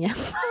so many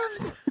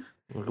F-bombs?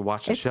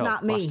 Watch the It's show.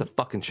 not me. Watch the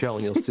fucking show,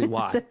 and you'll see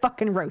why. It's a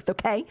fucking Ruth,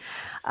 okay?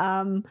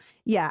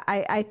 Yeah,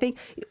 I think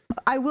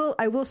I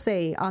will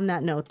say on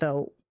that note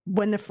though,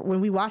 when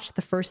we watched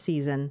the first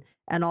season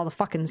and all the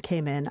fuckings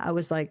came in, I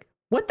was like,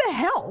 what the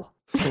hell?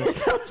 I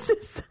was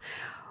just,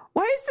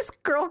 why is this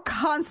girl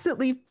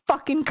constantly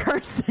fucking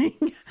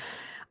cursing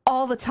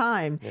all the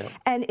time? Yeah.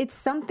 And it's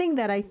something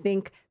that I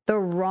think the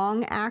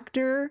wrong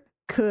actor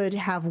could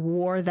have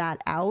wore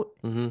that out.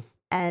 Mm-hmm.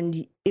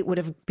 And it would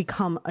have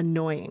become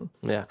annoying.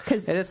 Yeah.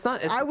 Because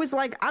I was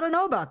like, I don't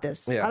know about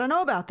this. Yeah. I don't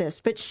know about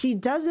this. But she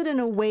does it in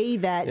a way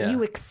that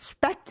you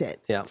expect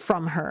it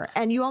from her.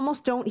 And you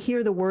almost don't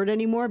hear the word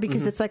anymore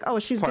because it's like, oh,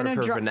 she's going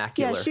to drop.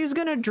 Yeah, she's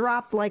going to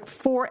drop like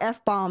 4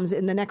 F-bombs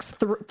in the next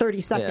 30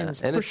 seconds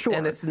for sure.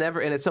 And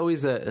it's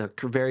always a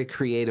very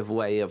creative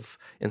way of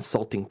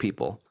insulting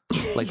people.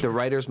 Like the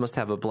writers must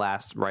have a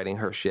blast writing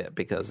her shit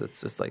because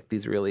it's just like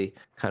these really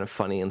kind of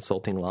funny,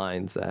 insulting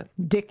lines that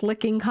dick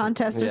licking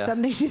contest or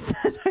something she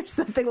said or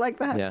something like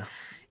that. Yeah,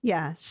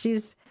 yeah.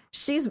 She's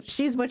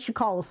what you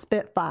call a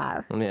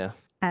spitfire. Yeah,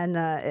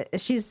 and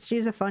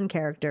she's a fun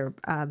character.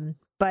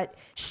 But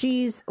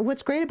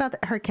what's great about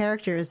her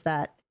character is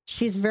that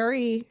she's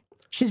very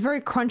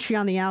crunchy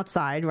on the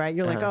outside, right?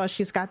 You're like, oh,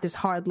 she's got this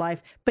hard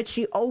life, but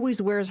she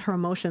always wears her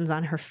emotions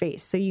on her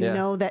face, so you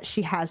know that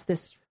she has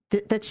this.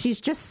 That she's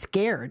just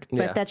scared,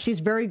 but that she's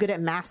very good at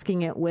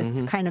masking it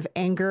with kind of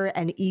anger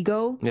and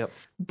ego. Yep.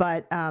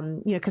 But,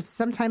 because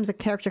sometimes a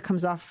character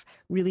comes off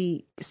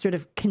really sort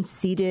of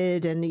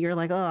conceited and you're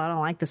like, oh, I don't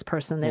like this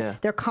person.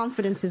 Their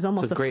confidence is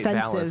almost great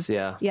offensive.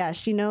 Balance, yeah,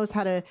 she knows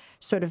how to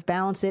sort of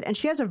balance it. And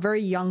she has a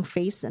very young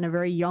face and a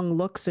very young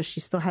look. So she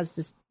still has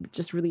this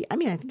just really, I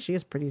think she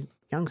is pretty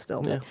young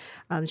still,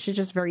 but she's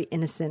just very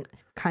innocent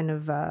kind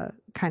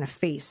of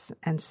face.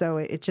 And so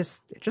it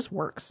just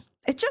works.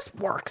 It just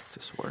works.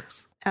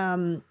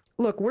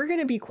 Look, we're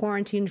going to be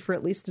quarantined for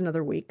at least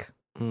another week.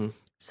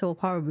 So we'll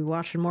probably be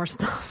watching more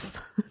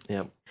stuff.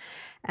 Yep.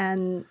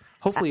 And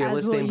hopefully you're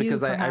listening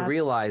because I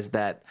realize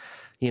that,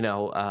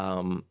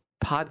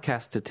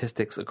 podcast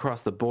statistics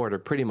across the board are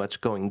pretty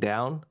much going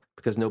down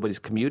because nobody's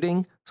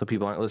commuting. So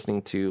people aren't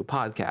listening to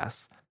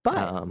podcasts.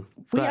 But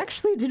we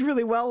actually did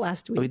really well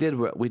last week.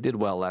 We did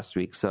well last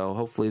week. So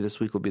hopefully this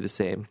week will be the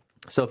same.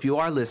 So if you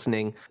are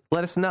listening,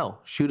 let us know.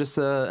 Shoot us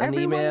an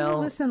email. Everyone who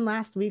listened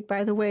last week,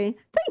 by the way,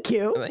 thank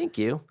you. Thank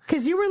you.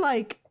 Because you were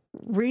like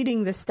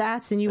reading the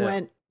stats and you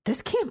went,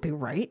 this can't be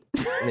right.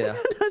 Yeah. And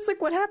I was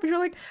like, what happened? You're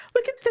like,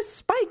 look at this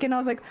spike. And I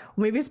was like,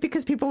 well, maybe it's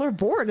because people are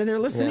bored and they're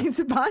listening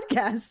to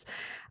podcasts.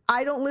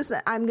 I don't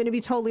listen. I'm going to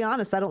be totally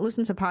honest. I don't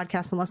listen to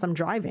podcasts unless I'm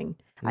driving.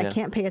 Yeah. I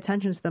can't pay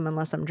attention to them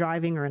unless I'm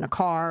driving or in a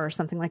car or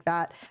something like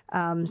that.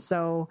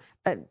 So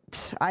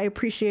I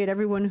appreciate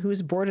everyone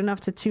who's bored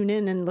enough to tune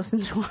in and listen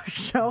to our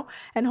show.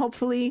 And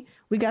hopefully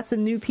we got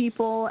some new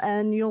people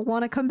and you'll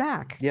want to come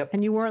back. Yep.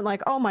 And you weren't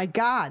like, oh my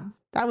God,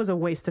 that was a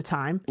waste of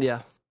time.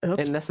 Yeah. Oops.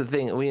 And that's the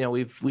thing,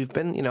 we've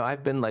been,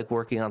 I've been like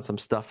working on some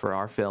stuff for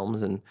our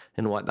films and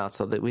whatnot,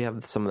 so that we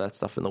have some of that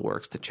stuff in the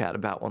works to chat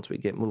about once we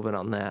get moving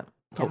on that.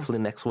 Yeah. Hopefully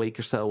next week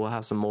or so we'll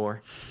have some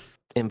more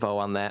info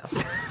on that.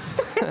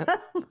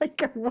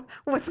 Like,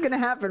 what's going to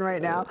happen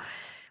right now?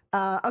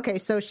 Okay,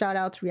 so shout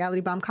out to Reality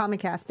Bomb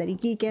Comic Cast, Steady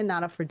Geekin',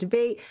 Not Up for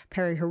Debate,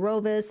 Perry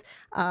Horovis.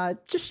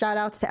 Just shout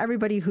outs to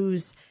everybody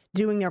who's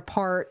doing their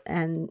part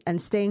and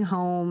staying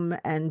home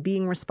and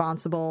being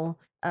responsible.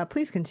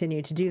 Please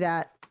continue to do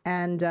that.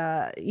 And,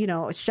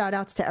 shout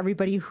outs to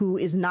everybody who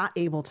is not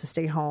able to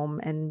stay home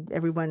and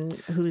everyone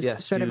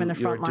who's sort of in the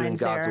front lines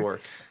doing God's there.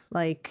 Work.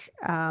 Like,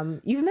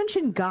 you've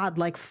mentioned God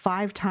like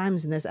 5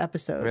 times in this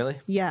episode. Really?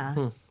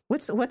 Yeah.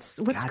 What's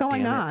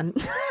going on?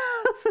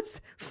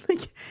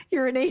 Like,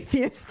 you're an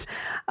atheist.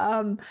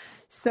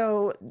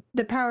 So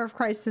the power of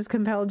Christ has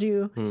compelled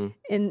you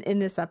in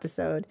this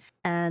episode.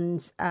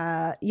 And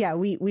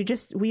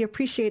we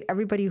appreciate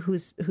everybody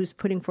who's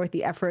putting forth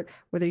the effort,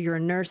 whether you're a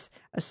nurse,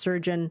 a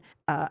surgeon,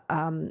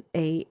 a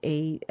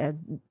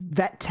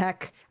vet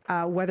tech,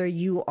 whether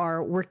you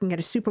are working at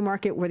a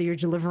supermarket, whether you're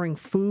delivering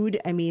food.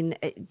 I mean,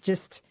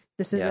 this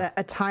is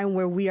a time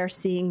where we are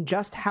seeing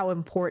just how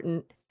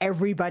important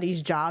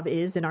everybody's job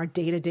is in our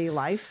day-to-day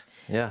life.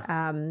 Yeah.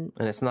 And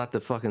it's not the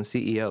fucking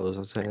CEOs,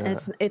 I'll tell you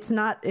that.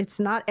 It's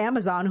not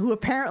Amazon, who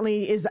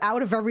apparently is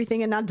out of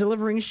everything and not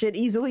delivering shit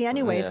easily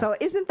anyway. Yeah. So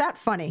isn't that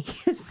funny?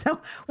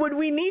 So when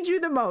we need you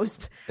the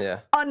most,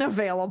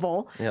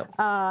 unavailable. Yep.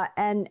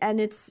 And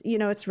it's,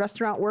 it's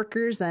restaurant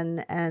workers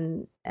and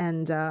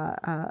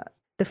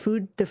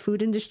the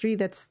food industry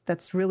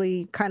that's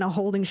really kind of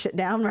holding shit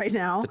down right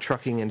now. The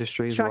trucking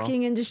industry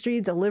industry,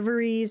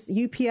 deliveries,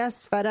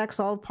 UPS, FedEx,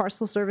 all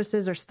parcel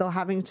services are still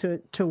having to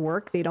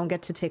work. They don't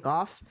get to take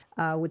off,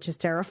 which is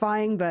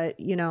terrifying. But,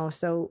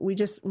 so we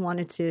just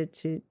wanted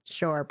to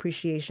show our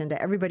appreciation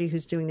to everybody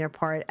who's doing their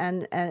part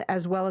and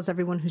as well as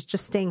everyone who's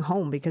just staying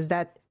home, because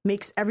that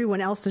makes everyone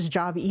else's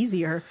job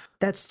easier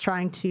that's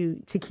trying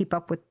to keep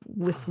up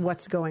with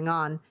what's going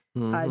on.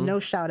 No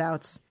shout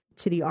outs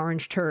to the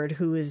orange turd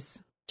who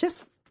is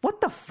just,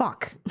 what the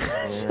fuck?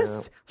 Yeah.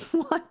 Just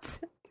what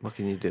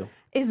can you do?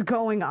 Is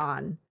going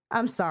on?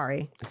 I'm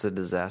sorry. It's a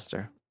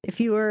disaster. If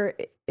you were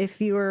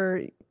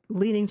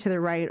leaning to the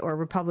right or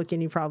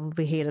Republican, you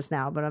probably hate us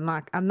now. But I'm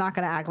not going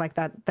to act like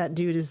that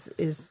dude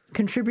is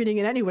contributing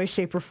in any way,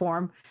 shape, or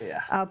form.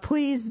 Yeah.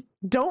 Please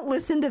don't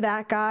listen to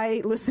that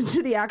guy. Listen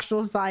to the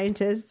actual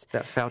scientists.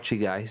 That Fauci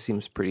guy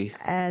seems pretty.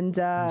 And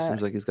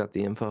seems like he's got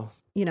the info.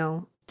 You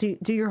know, do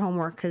your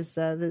homework, because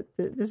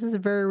this is a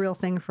very real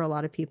thing for a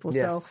lot of people.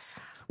 Yes.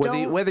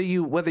 So whether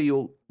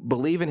you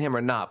believe in him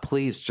or not,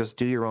 please just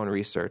do your own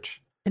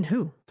research. And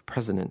who? The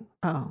president.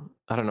 Oh.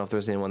 I don't know if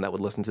there's anyone that would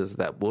listen to this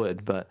that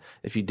would, but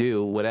if you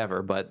do,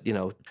 whatever. But, you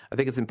know, I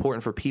think it's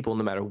important for people,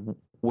 no matter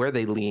where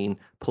they lean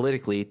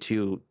politically,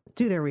 to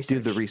do their research.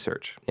 Do the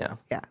research. Yeah.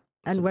 Yeah.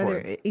 And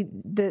whether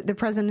the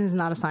president is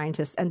not a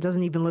scientist and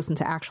doesn't even listen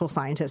to actual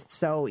scientists.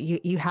 So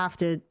you have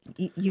to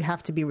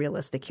be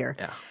realistic here.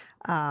 Yeah.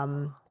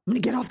 I'm going to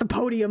get off the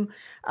podium.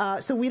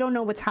 So we don't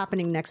know what's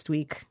happening next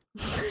week.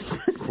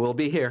 We'll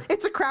be here.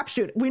 It's a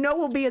crapshoot. We know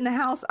we'll be in the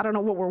house. I don't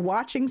know what we're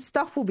watching.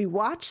 Stuff will be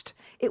watched.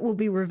 It will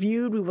be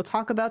reviewed. We will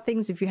talk about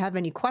things. If you have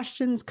any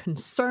questions,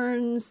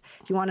 concerns,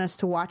 if you want us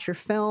to watch your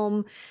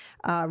film,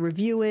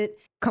 review it,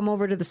 come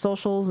over to the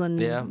socials, and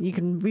you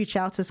can reach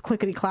out to us,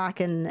 clickety-clack,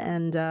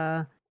 and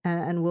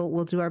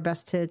we'll do our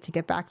best to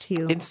get back to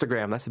you.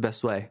 Instagram, that's the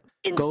best way.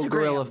 Go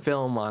Gorilla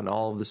Film on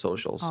all of the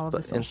socials.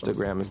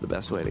 Instagram is the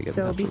best way to get in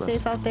touch with us. So be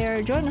safe out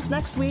there. Join us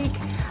next week.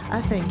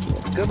 Thank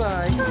you.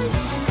 Goodbye.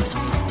 Bye.